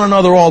help one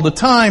another all the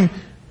time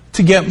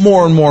to get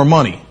more and more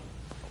money.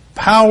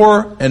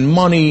 Power and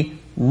money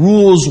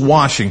rules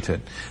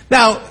Washington.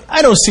 Now,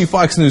 I don't see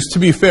Fox News, to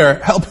be fair,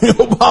 helping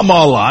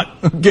Obama a lot.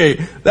 Okay,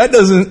 that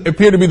doesn't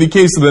appear to be the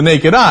case to the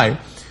naked eye.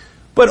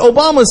 But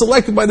Obama is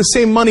elected by the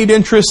same moneyed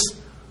interests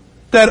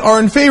that are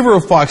in favor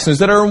of Fox News,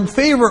 that are in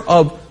favor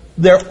of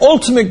their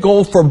ultimate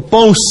goal for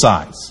both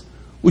sides,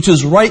 which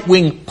is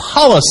right-wing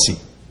policy.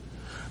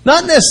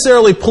 Not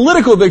necessarily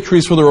political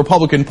victories for the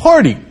Republican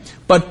Party,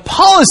 but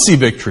policy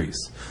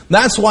victories.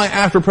 That's why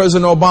after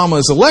President Obama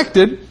is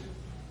elected,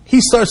 he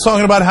starts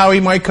talking about how he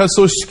might cut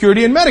Social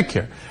Security and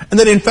Medicare. And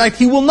that, in fact,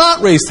 he will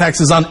not raise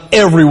taxes on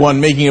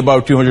everyone making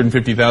about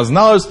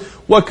 $250,000.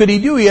 What could he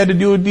do? He had to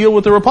do a deal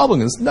with the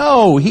Republicans.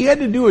 No, he had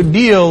to do a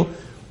deal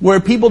where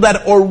people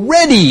that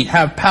already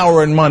have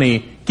power and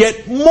money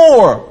get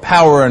more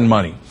power and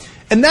money.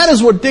 And that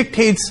is what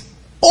dictates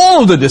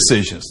all of the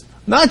decisions.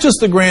 Not just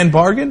the grand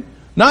bargain,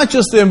 not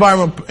just the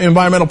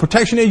Environmental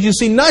Protection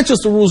Agency, not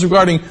just the rules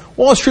regarding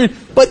Wall Street,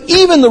 but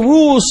even the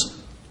rules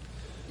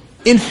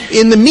in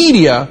the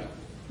media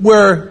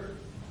where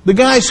the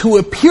guys who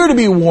appear to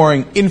be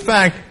warring, in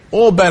fact,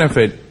 all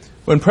benefit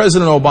when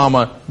President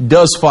Obama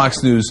does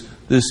Fox News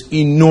this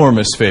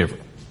enormous favor.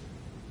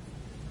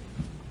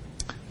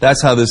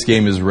 That's how this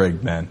game is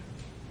rigged, man.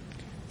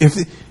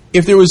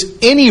 If there was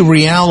any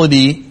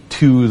reality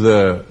to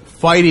the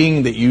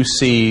fighting that you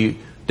see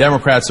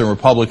Democrats and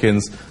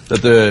Republicans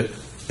that the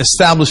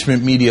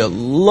establishment media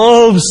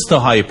loves to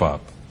hype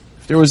up,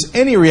 if there was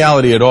any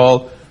reality at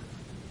all,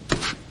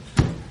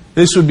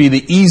 this would be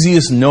the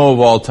easiest no of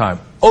all time.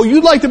 Oh,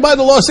 you'd like to buy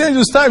the Los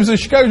Angeles Times and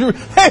the Chicago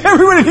Tribune? Hey,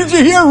 everybody, did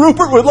you hear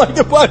Rupert would like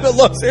to buy the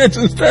Los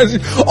Angeles Times?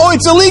 Oh,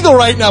 it's illegal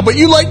right now, but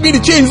you'd like me to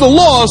change the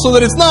law so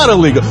that it's not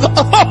illegal.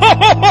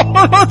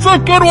 That's a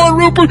good one,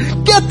 Rupert.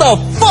 Get the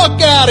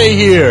fuck out of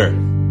here.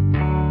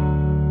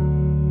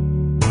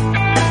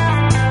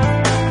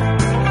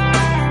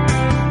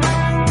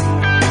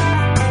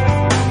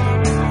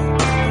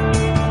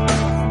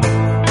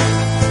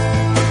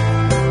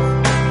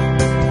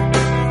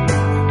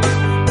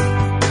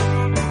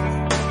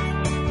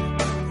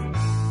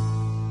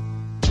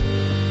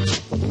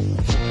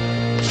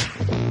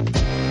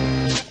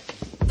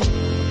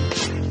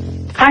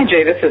 Hi,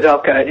 Jay. This is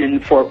Elka in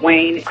Fort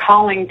Wayne,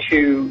 calling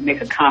to make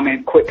a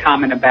quick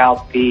comment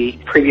about the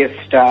previous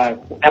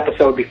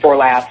episode before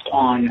last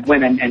on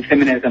women and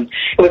feminism.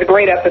 It was a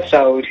great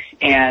episode,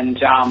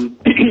 and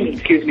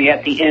excuse me,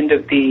 at the end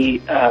of the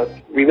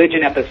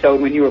religion episode,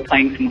 when you were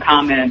playing some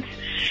comments,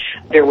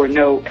 there were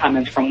no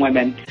comments from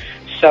women.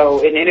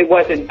 So, and it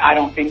wasn't, I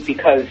don't think,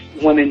 because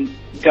women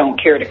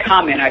don't care to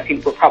comment. I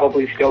think we're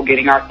probably still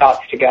getting our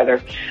thoughts together.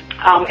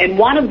 And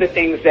one of the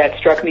things that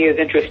struck me as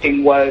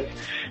interesting was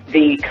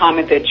the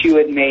comment that you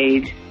had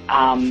made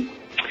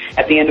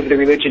at the end of the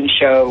religion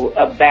show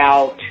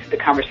about the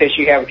conversation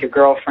you had with your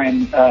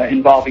girlfriend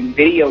involving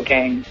video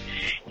games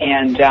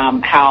and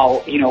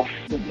how,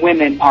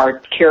 women are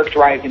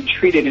characterized and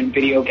treated in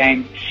video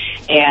games.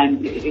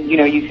 And,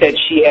 you said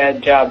she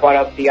had brought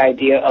up the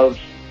idea of,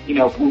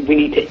 we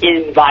need to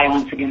end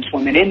violence against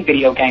women in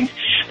video games.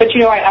 But,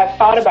 I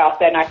thought about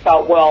that and I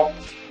thought, well,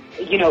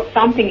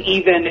 something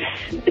even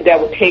that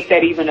would take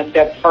that even a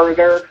step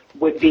further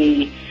would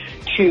be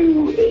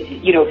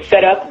to,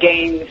 set up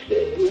games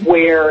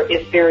where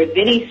if there is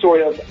any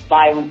sort of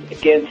violence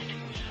against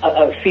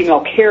a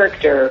female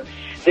character,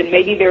 then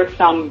maybe there's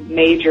some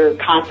major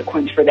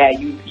consequence for that.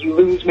 You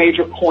lose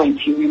major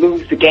points, you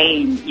lose the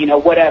game,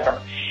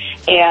 whatever.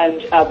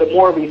 And the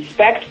more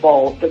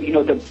respectful,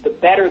 the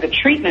better the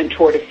treatment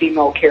toward a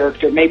female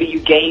character, maybe you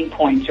gain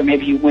points or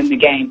maybe you win the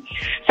game.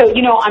 So,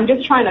 I'm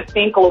just trying to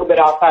think a little bit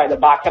outside the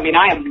box. I mean,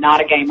 I am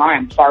not a gamer. I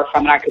am far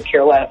from it. I could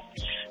care less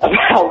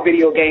about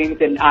video games,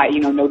 and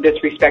no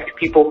disrespect to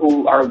people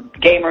who are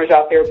gamers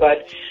out there,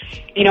 but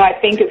I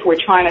think if we're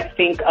trying to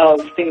think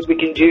of things we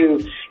can do,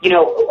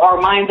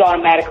 our minds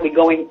automatically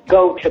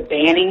go to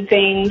banning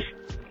things.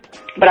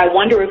 But I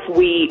wonder if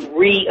we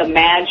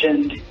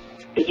reimagined,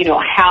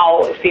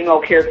 how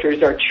female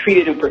characters are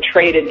treated and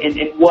portrayed,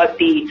 and what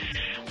the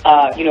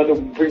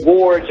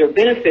rewards or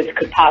benefits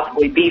could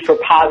possibly be for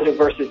positive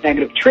versus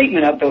negative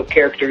treatment of those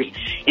characters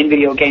in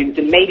video games,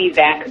 and maybe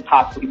that could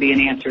possibly be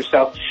an answer.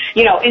 So,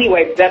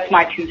 anyway, that's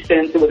my 2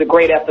 cents. It was a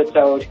great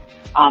episode.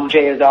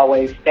 Jay, as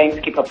always, thanks.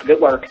 Keep up the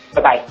good work.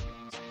 Bye-bye.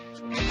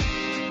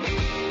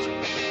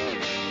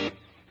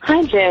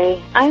 Hi,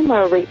 Jay. I'm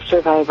a rape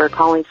survivor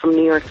calling from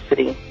New York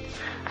City.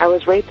 I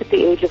was raped at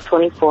the age of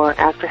 24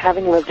 after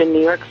having lived in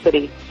New York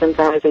City since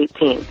I was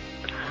 18.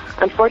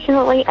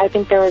 Unfortunately, I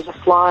think there is a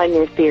flaw in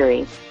your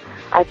theory.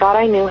 I thought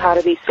I knew how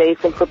to be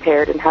safe and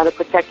prepared and how to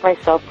protect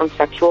myself from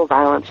sexual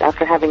violence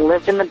after having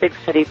lived in the big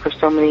city for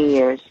so many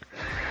years.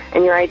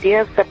 And your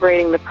idea of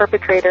separating the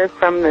perpetrator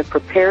from the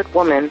prepared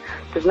woman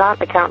does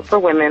not account for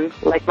women,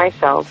 like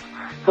myself,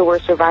 who were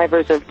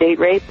survivors of date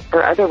rape,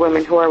 or other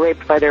women who are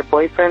raped by their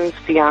boyfriends,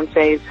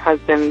 fiancés,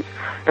 husbands,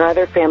 or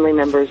other family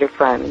members or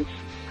friends.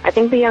 I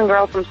think the young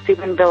girl from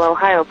Steubenville,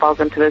 Ohio falls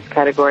into this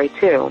category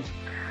too.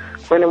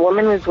 When a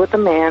woman is with a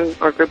man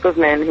or group of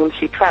men whom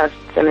she trusts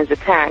and is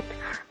attacked,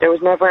 there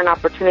was never an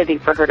opportunity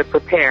for her to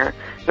prepare,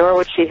 nor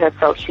would she have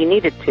felt she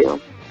needed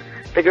to.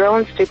 The girl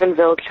in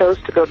Steubenville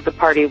chose to go to the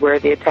party where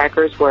the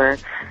attackers were,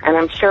 and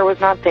I'm sure was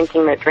not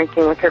thinking that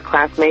drinking with her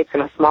classmates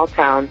in a small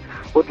town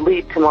would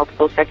lead to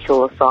multiple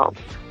sexual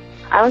assaults.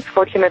 I was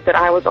fortunate that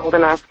I was old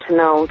enough to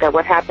know that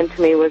what happened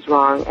to me was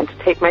wrong and to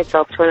take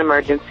myself to an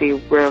emergency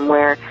room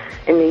where,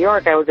 in New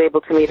York, I was able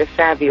to meet a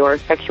SAVI, or a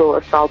sexual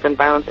assault and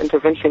violence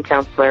intervention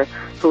counselor,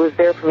 who was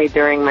there for me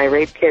during my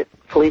rape kit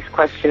police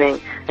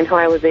questioning, and who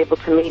I was able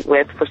to meet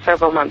with for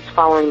several months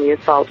following the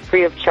assault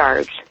free of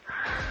charge.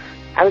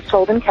 I was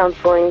told in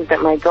counseling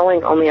that my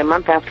going only a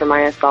month after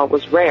my assault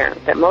was rare,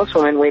 that most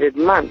women waited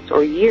months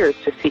or years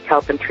to seek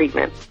help and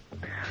treatment.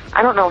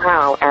 I don't know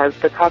how, as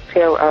the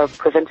cocktail of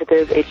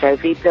preventative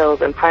HIV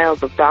pills and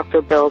piles of doctor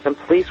bills and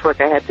police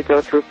work I had to go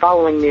through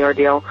following the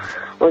ordeal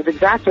was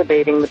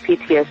exacerbating the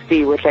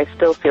PTSD which I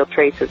still feel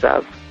traces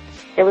of.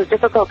 It was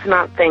difficult to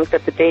not think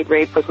that the date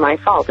rape was my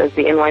fault, as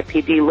the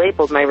NYPD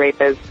labeled my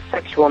rape as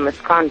sexual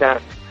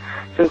misconduct,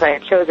 since I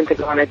had chosen to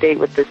go on a date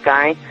with this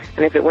guy,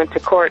 and if it went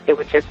to court, it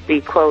would just be,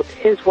 quote,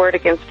 his word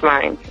against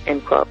mine,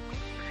 end quote.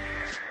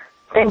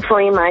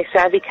 Thankfully, my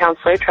savvy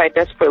counselor tried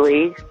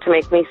desperately to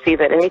make me see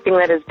that anything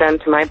that is done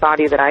to my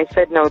body that I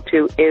said no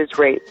to is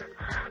rape.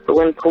 But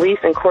when police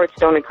and courts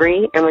don't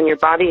agree, and when your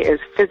body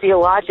is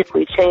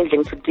physiologically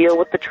changing to deal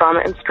with the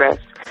trauma and stress,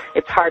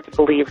 it's hard to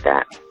believe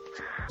that.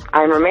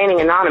 I'm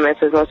remaining anonymous,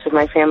 as most of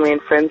my family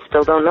and friends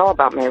still don't know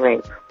about my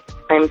rape.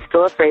 I am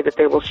still afraid that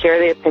they will share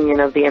the opinion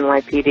of the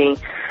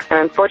NYPD, and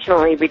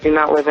unfortunately we do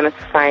not live in a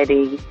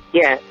society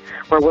yet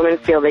where women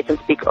feel they can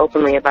speak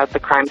openly about the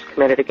crimes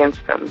committed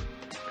against them.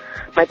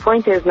 My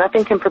point is,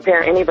 nothing can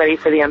prepare anybody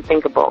for the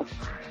unthinkable.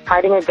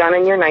 Hiding a gun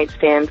in your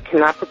nightstand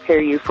cannot prepare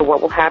you for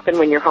what will happen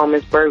when your home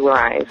is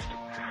burglarized.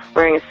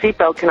 Wearing a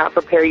seatbelt cannot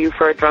prepare you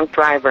for a drunk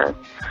driver.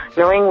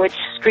 Knowing which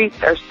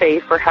streets are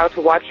safe or how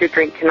to watch your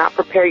drink cannot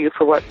prepare you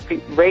for what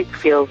rape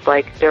feels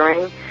like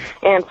during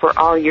and for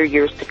all your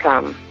years to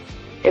come.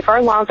 If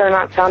our laws are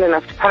not sound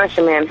enough to punish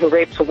a man who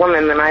rapes a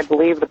woman, then I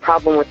believe the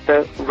problem with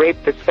the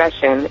rape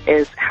discussion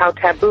is how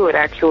taboo it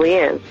actually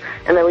is,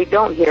 and that we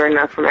don't hear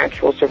enough from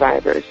actual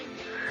survivors.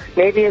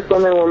 Maybe if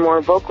women were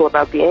more vocal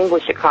about the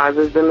anguish it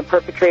causes, then the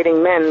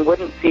perpetrating men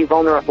wouldn't see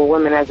vulnerable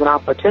women as an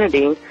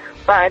opportunity,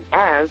 but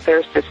as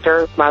their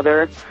sister,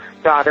 mother,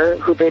 daughter,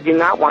 who they do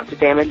not want to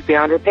damage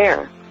beyond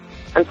repair.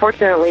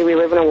 Unfortunately, we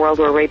live in a world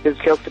where rape is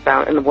joked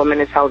about and the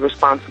woman is held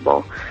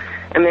responsible.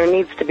 And there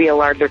needs to be a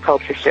larger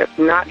culture shift,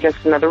 not just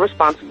another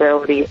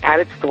responsibility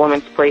added to the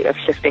woman's plate of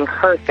shifting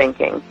her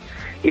thinking.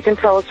 You can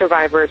tell a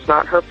survivor it's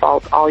not her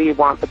fault all you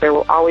want, but there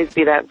will always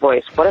be that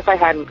voice. What if I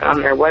hadn't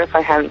gone there? What if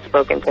I hadn't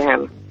spoken to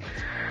him?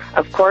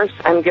 Of course,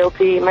 I'm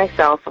guilty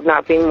myself of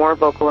not being more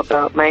vocal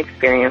about my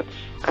experience,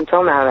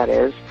 until now that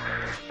is,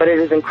 but it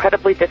is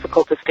incredibly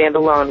difficult to stand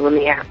alone when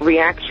the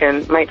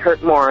reaction might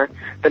hurt more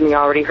than the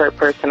already hurt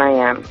person I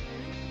am.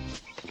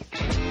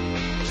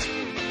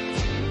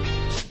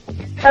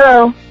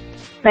 Hello,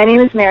 my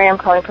name is Mary. I'm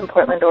calling from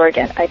Portland,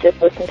 Oregon. I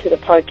just listened to the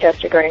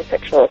podcast regarding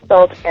sexual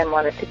assault and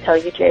wanted to tell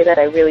you, Jay, that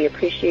I really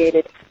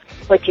appreciated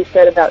what you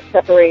said about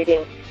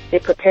separating the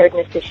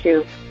preparedness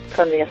issue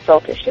from the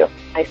assault issue.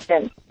 I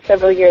spent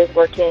several years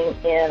working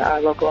in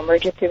our local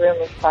emergency room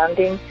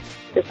responding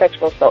to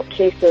sexual assault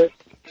cases.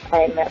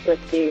 I met with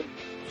the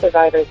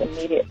survivors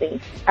immediately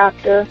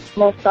after,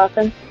 most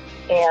often,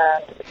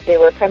 and they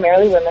were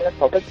primarily women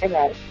assaulted by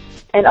men.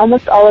 And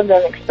almost all of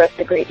them expressed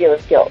a great deal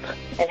of guilt.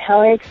 And how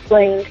I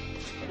explained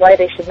why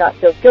they should not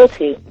feel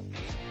guilty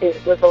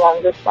was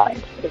along this line,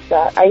 is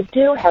that I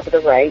do have the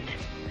right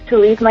to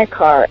leave my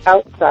car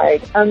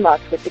outside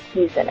unlocked with the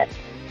keys in it.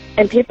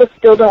 And people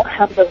still don't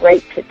have the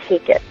right to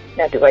take it.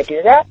 Now, do I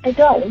do that? I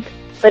don't.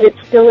 But it's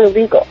still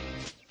illegal.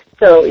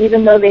 So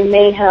even though they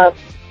may have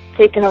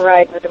taken a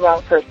ride with the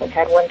wrong person,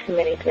 had one too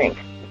many drinks,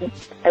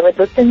 I would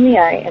look them in the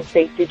eye and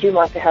say, did you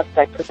want to have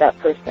sex with that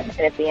person?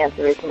 And if the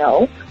answer is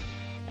no,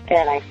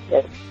 and I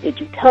said,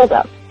 did you tell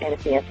them? And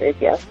if the answer is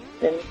yes,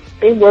 then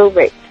they were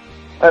raped,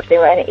 or if they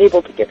were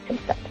unable to give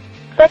consent.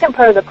 Second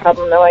part of the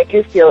problem, though, I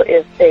do feel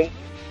is a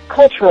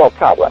cultural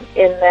problem,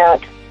 in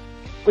that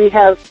we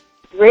have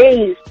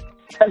raised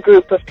a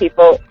group of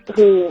people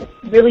who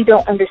really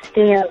don't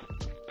understand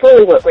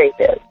fully what rape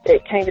is.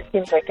 It kind of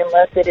seems like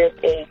unless it is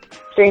a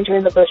stranger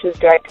in the bushes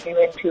dragging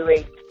you into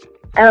a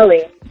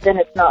alley, then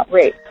it's not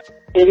rape.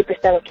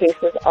 80% of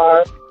cases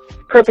are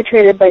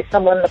perpetrated by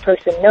someone the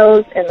person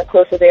knows, and the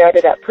closer they are to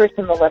that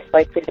person, the less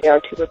likely they are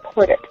to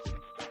report it.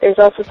 There's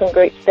also some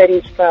great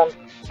studies from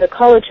the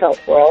college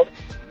health world,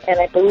 and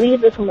I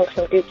believe this one was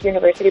from Duke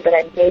University, but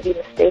I may be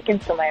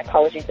mistaken, so my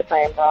apologies if I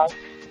am wrong.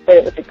 But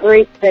it was a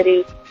great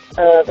study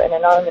of an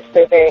anonymous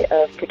survey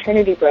of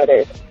fraternity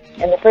brothers,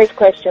 and the first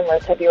question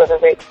was, have you ever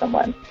raped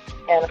someone?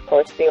 And of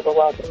course, the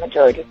overwhelming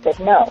majority said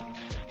no.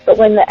 But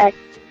when the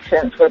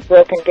actions were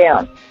broken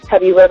down,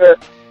 have you ever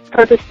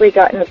purposely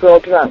gotten a girl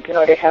drunk in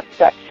order to have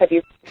sex? Have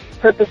you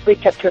purposely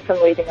kept her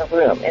from leaving a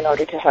room in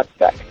order to have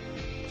sex?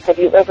 Have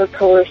you ever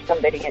coerced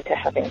somebody into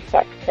having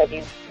sex? Have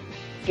you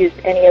used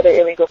any other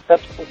illegal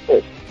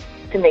substances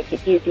to make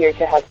it easier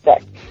to have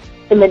sex?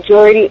 The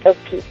majority of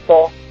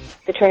people,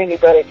 fraternity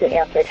brothers who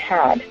answered,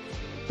 had,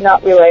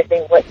 not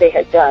realizing what they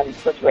had done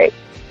was rape.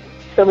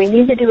 So we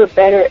need to do a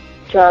better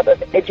job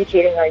of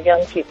educating our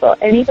young people,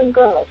 and even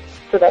girls,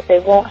 so that they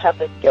won't have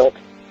this guilt,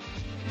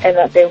 and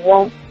that they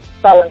won't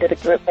fall into the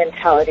group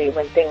mentality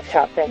when things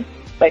happen,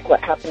 like what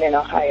happened in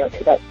Ohio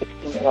to that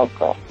 16-year-old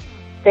girl.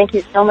 Thank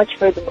you so much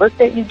for the work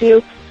that you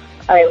do.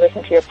 I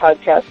listen to your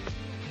podcast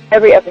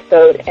every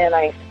episode, and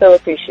I so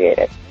appreciate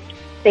it.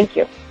 Thank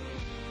you.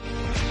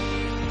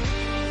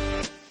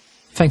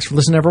 Thanks for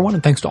listening, everyone,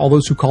 and thanks to all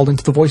those who called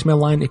into the voicemail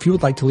line. If you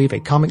would like to leave a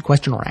comment,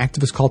 question, or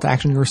activist call to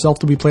action yourself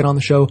to be played on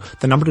the show,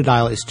 the number to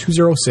dial is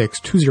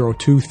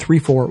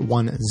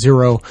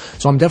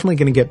 206-202-3410. So I'm definitely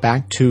going to get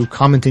back to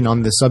commenting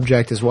on this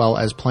subject as well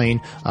as playing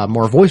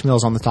more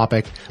voicemails on the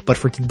topic. But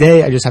for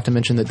today, I just have to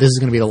mention that this is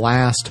going to be the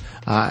last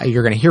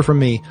you're going to hear from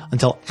me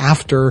until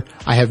after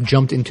I have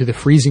jumped into the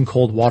freezing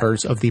cold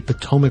waters of the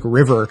Potomac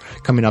River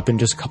coming up in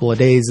just a couple of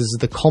days. This is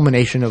the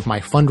culmination of my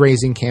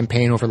fundraising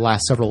campaign over the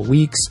last several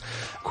weeks.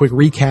 Quick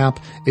recap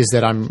is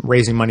that I'm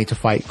raising money to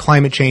fight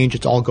climate change.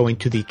 It's all going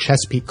to the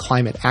Chesapeake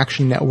Climate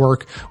Action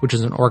Network, which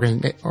is an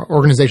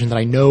organization that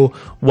I know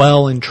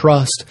well and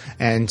trust.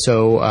 And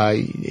so,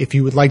 if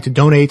you would like to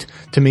donate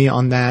to me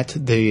on that,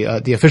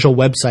 the official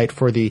website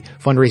for the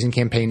fundraising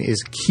campaign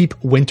is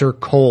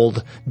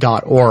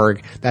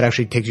keepwintercold.org. That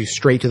actually takes you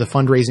straight to the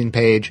fundraising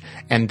page.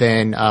 And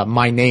then,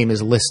 my name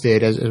is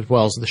listed as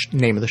well as the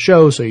name of the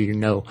show, so you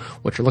know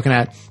what you're looking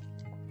at.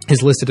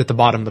 Is listed at the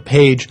bottom of the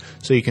page,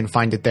 so you can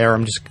find it there.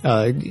 I'm just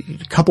a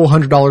couple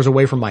 $100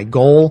 away from my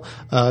goal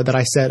that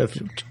I set of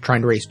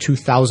trying to raise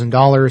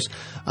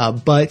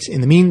 $2,000. But in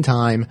the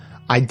meantime,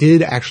 I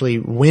did actually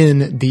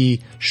win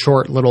the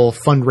short little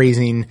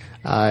fundraising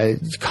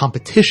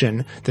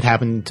competition that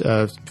happened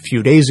a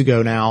few days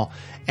ago now.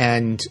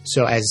 And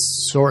so as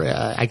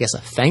I guess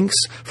a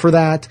thanks for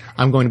that,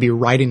 I'm going to be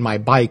riding my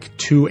bike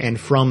to and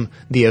from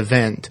the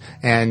event.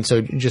 And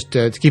so just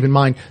to keep in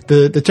mind,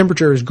 the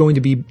temperature is going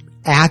to be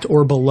at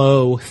or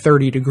below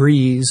 30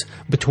 degrees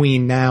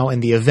between now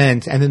and the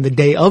event. And then the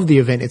day of the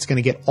event, it's going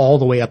to get all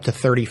the way up to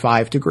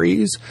 35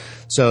 degrees.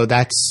 So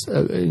that's,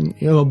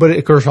 but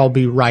of course I'll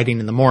be riding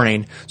in the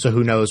morning. So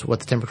who knows what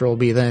the temperature will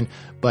be then.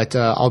 But,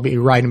 I'll be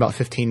riding about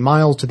 15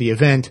 miles to the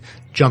event,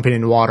 jumping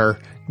in water,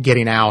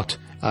 getting out,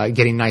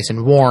 getting nice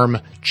and warm,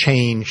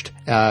 changed,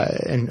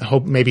 and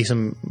hope maybe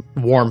some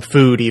warm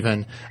food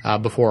even,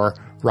 before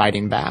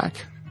riding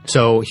back.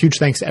 So huge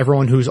thanks to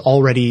everyone who's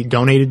already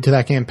donated to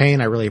that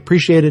campaign. I really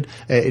appreciate it.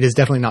 It is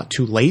definitely not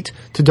too late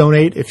to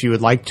donate if you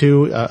would like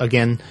to.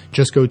 Again,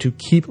 just go to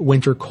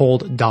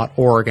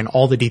keepwintercold.org and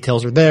all the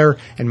details are there.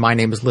 And my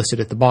name is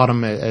listed at the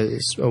bottom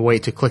as a way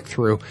to click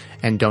through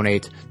and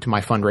donate to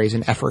my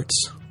fundraising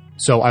efforts.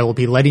 So I will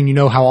be letting you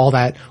know how all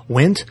that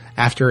went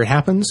after it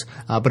happens.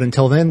 But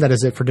until then, that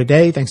is it for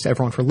today. Thanks to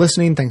everyone for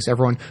listening. Thanks to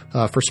everyone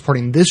for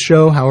supporting this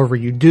show, however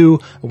you do,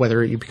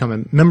 whether you become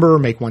a member,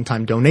 make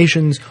one-time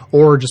donations,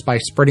 or just by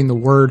spreading the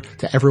word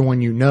to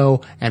everyone you know,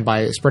 and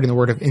by spreading the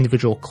word of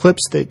individual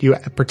clips that you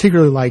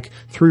particularly like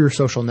through your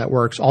social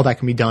networks. All that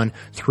can be done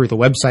through the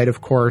website,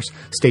 of course.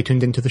 Stay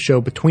tuned into the show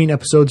between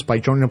episodes by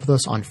joining up with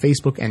us on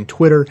Facebook and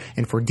Twitter.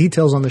 And for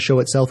details on the show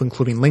itself,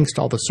 including links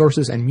to all the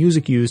sources and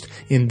music used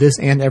in this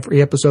and every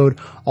episode,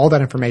 all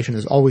that information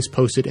is always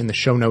posted in the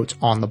show notes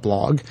on the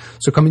blog.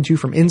 So coming to you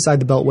from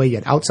inside the Beltway,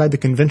 yet outside the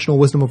conventional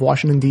wisdom of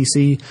Washington,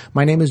 D.C.,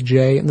 my name is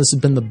Jay, and this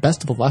has been the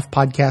Best of the Left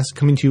podcast,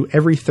 coming to you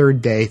every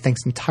third day,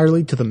 thanks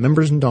entirely to the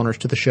members and donors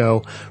to the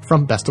show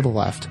from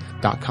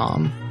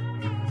bestoftheleft.com.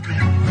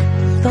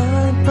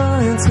 Fine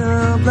lines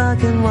are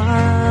black and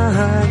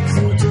white,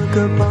 'cause you took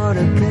apart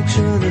a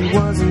picture that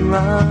wasn't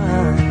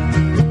right.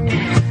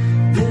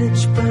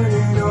 Pitch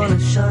burning on a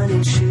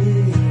shining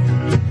sheet,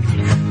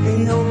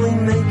 the only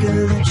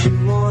maker that you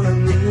wanna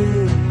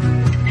meet.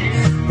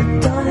 A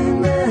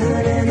dying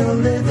man in a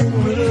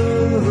living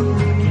room,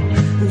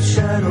 whose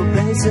shadow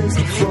paces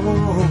the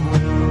floor.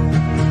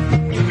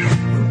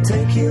 He'll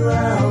take you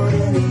out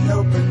any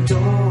open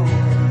door.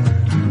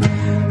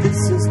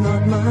 This is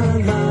not my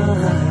life.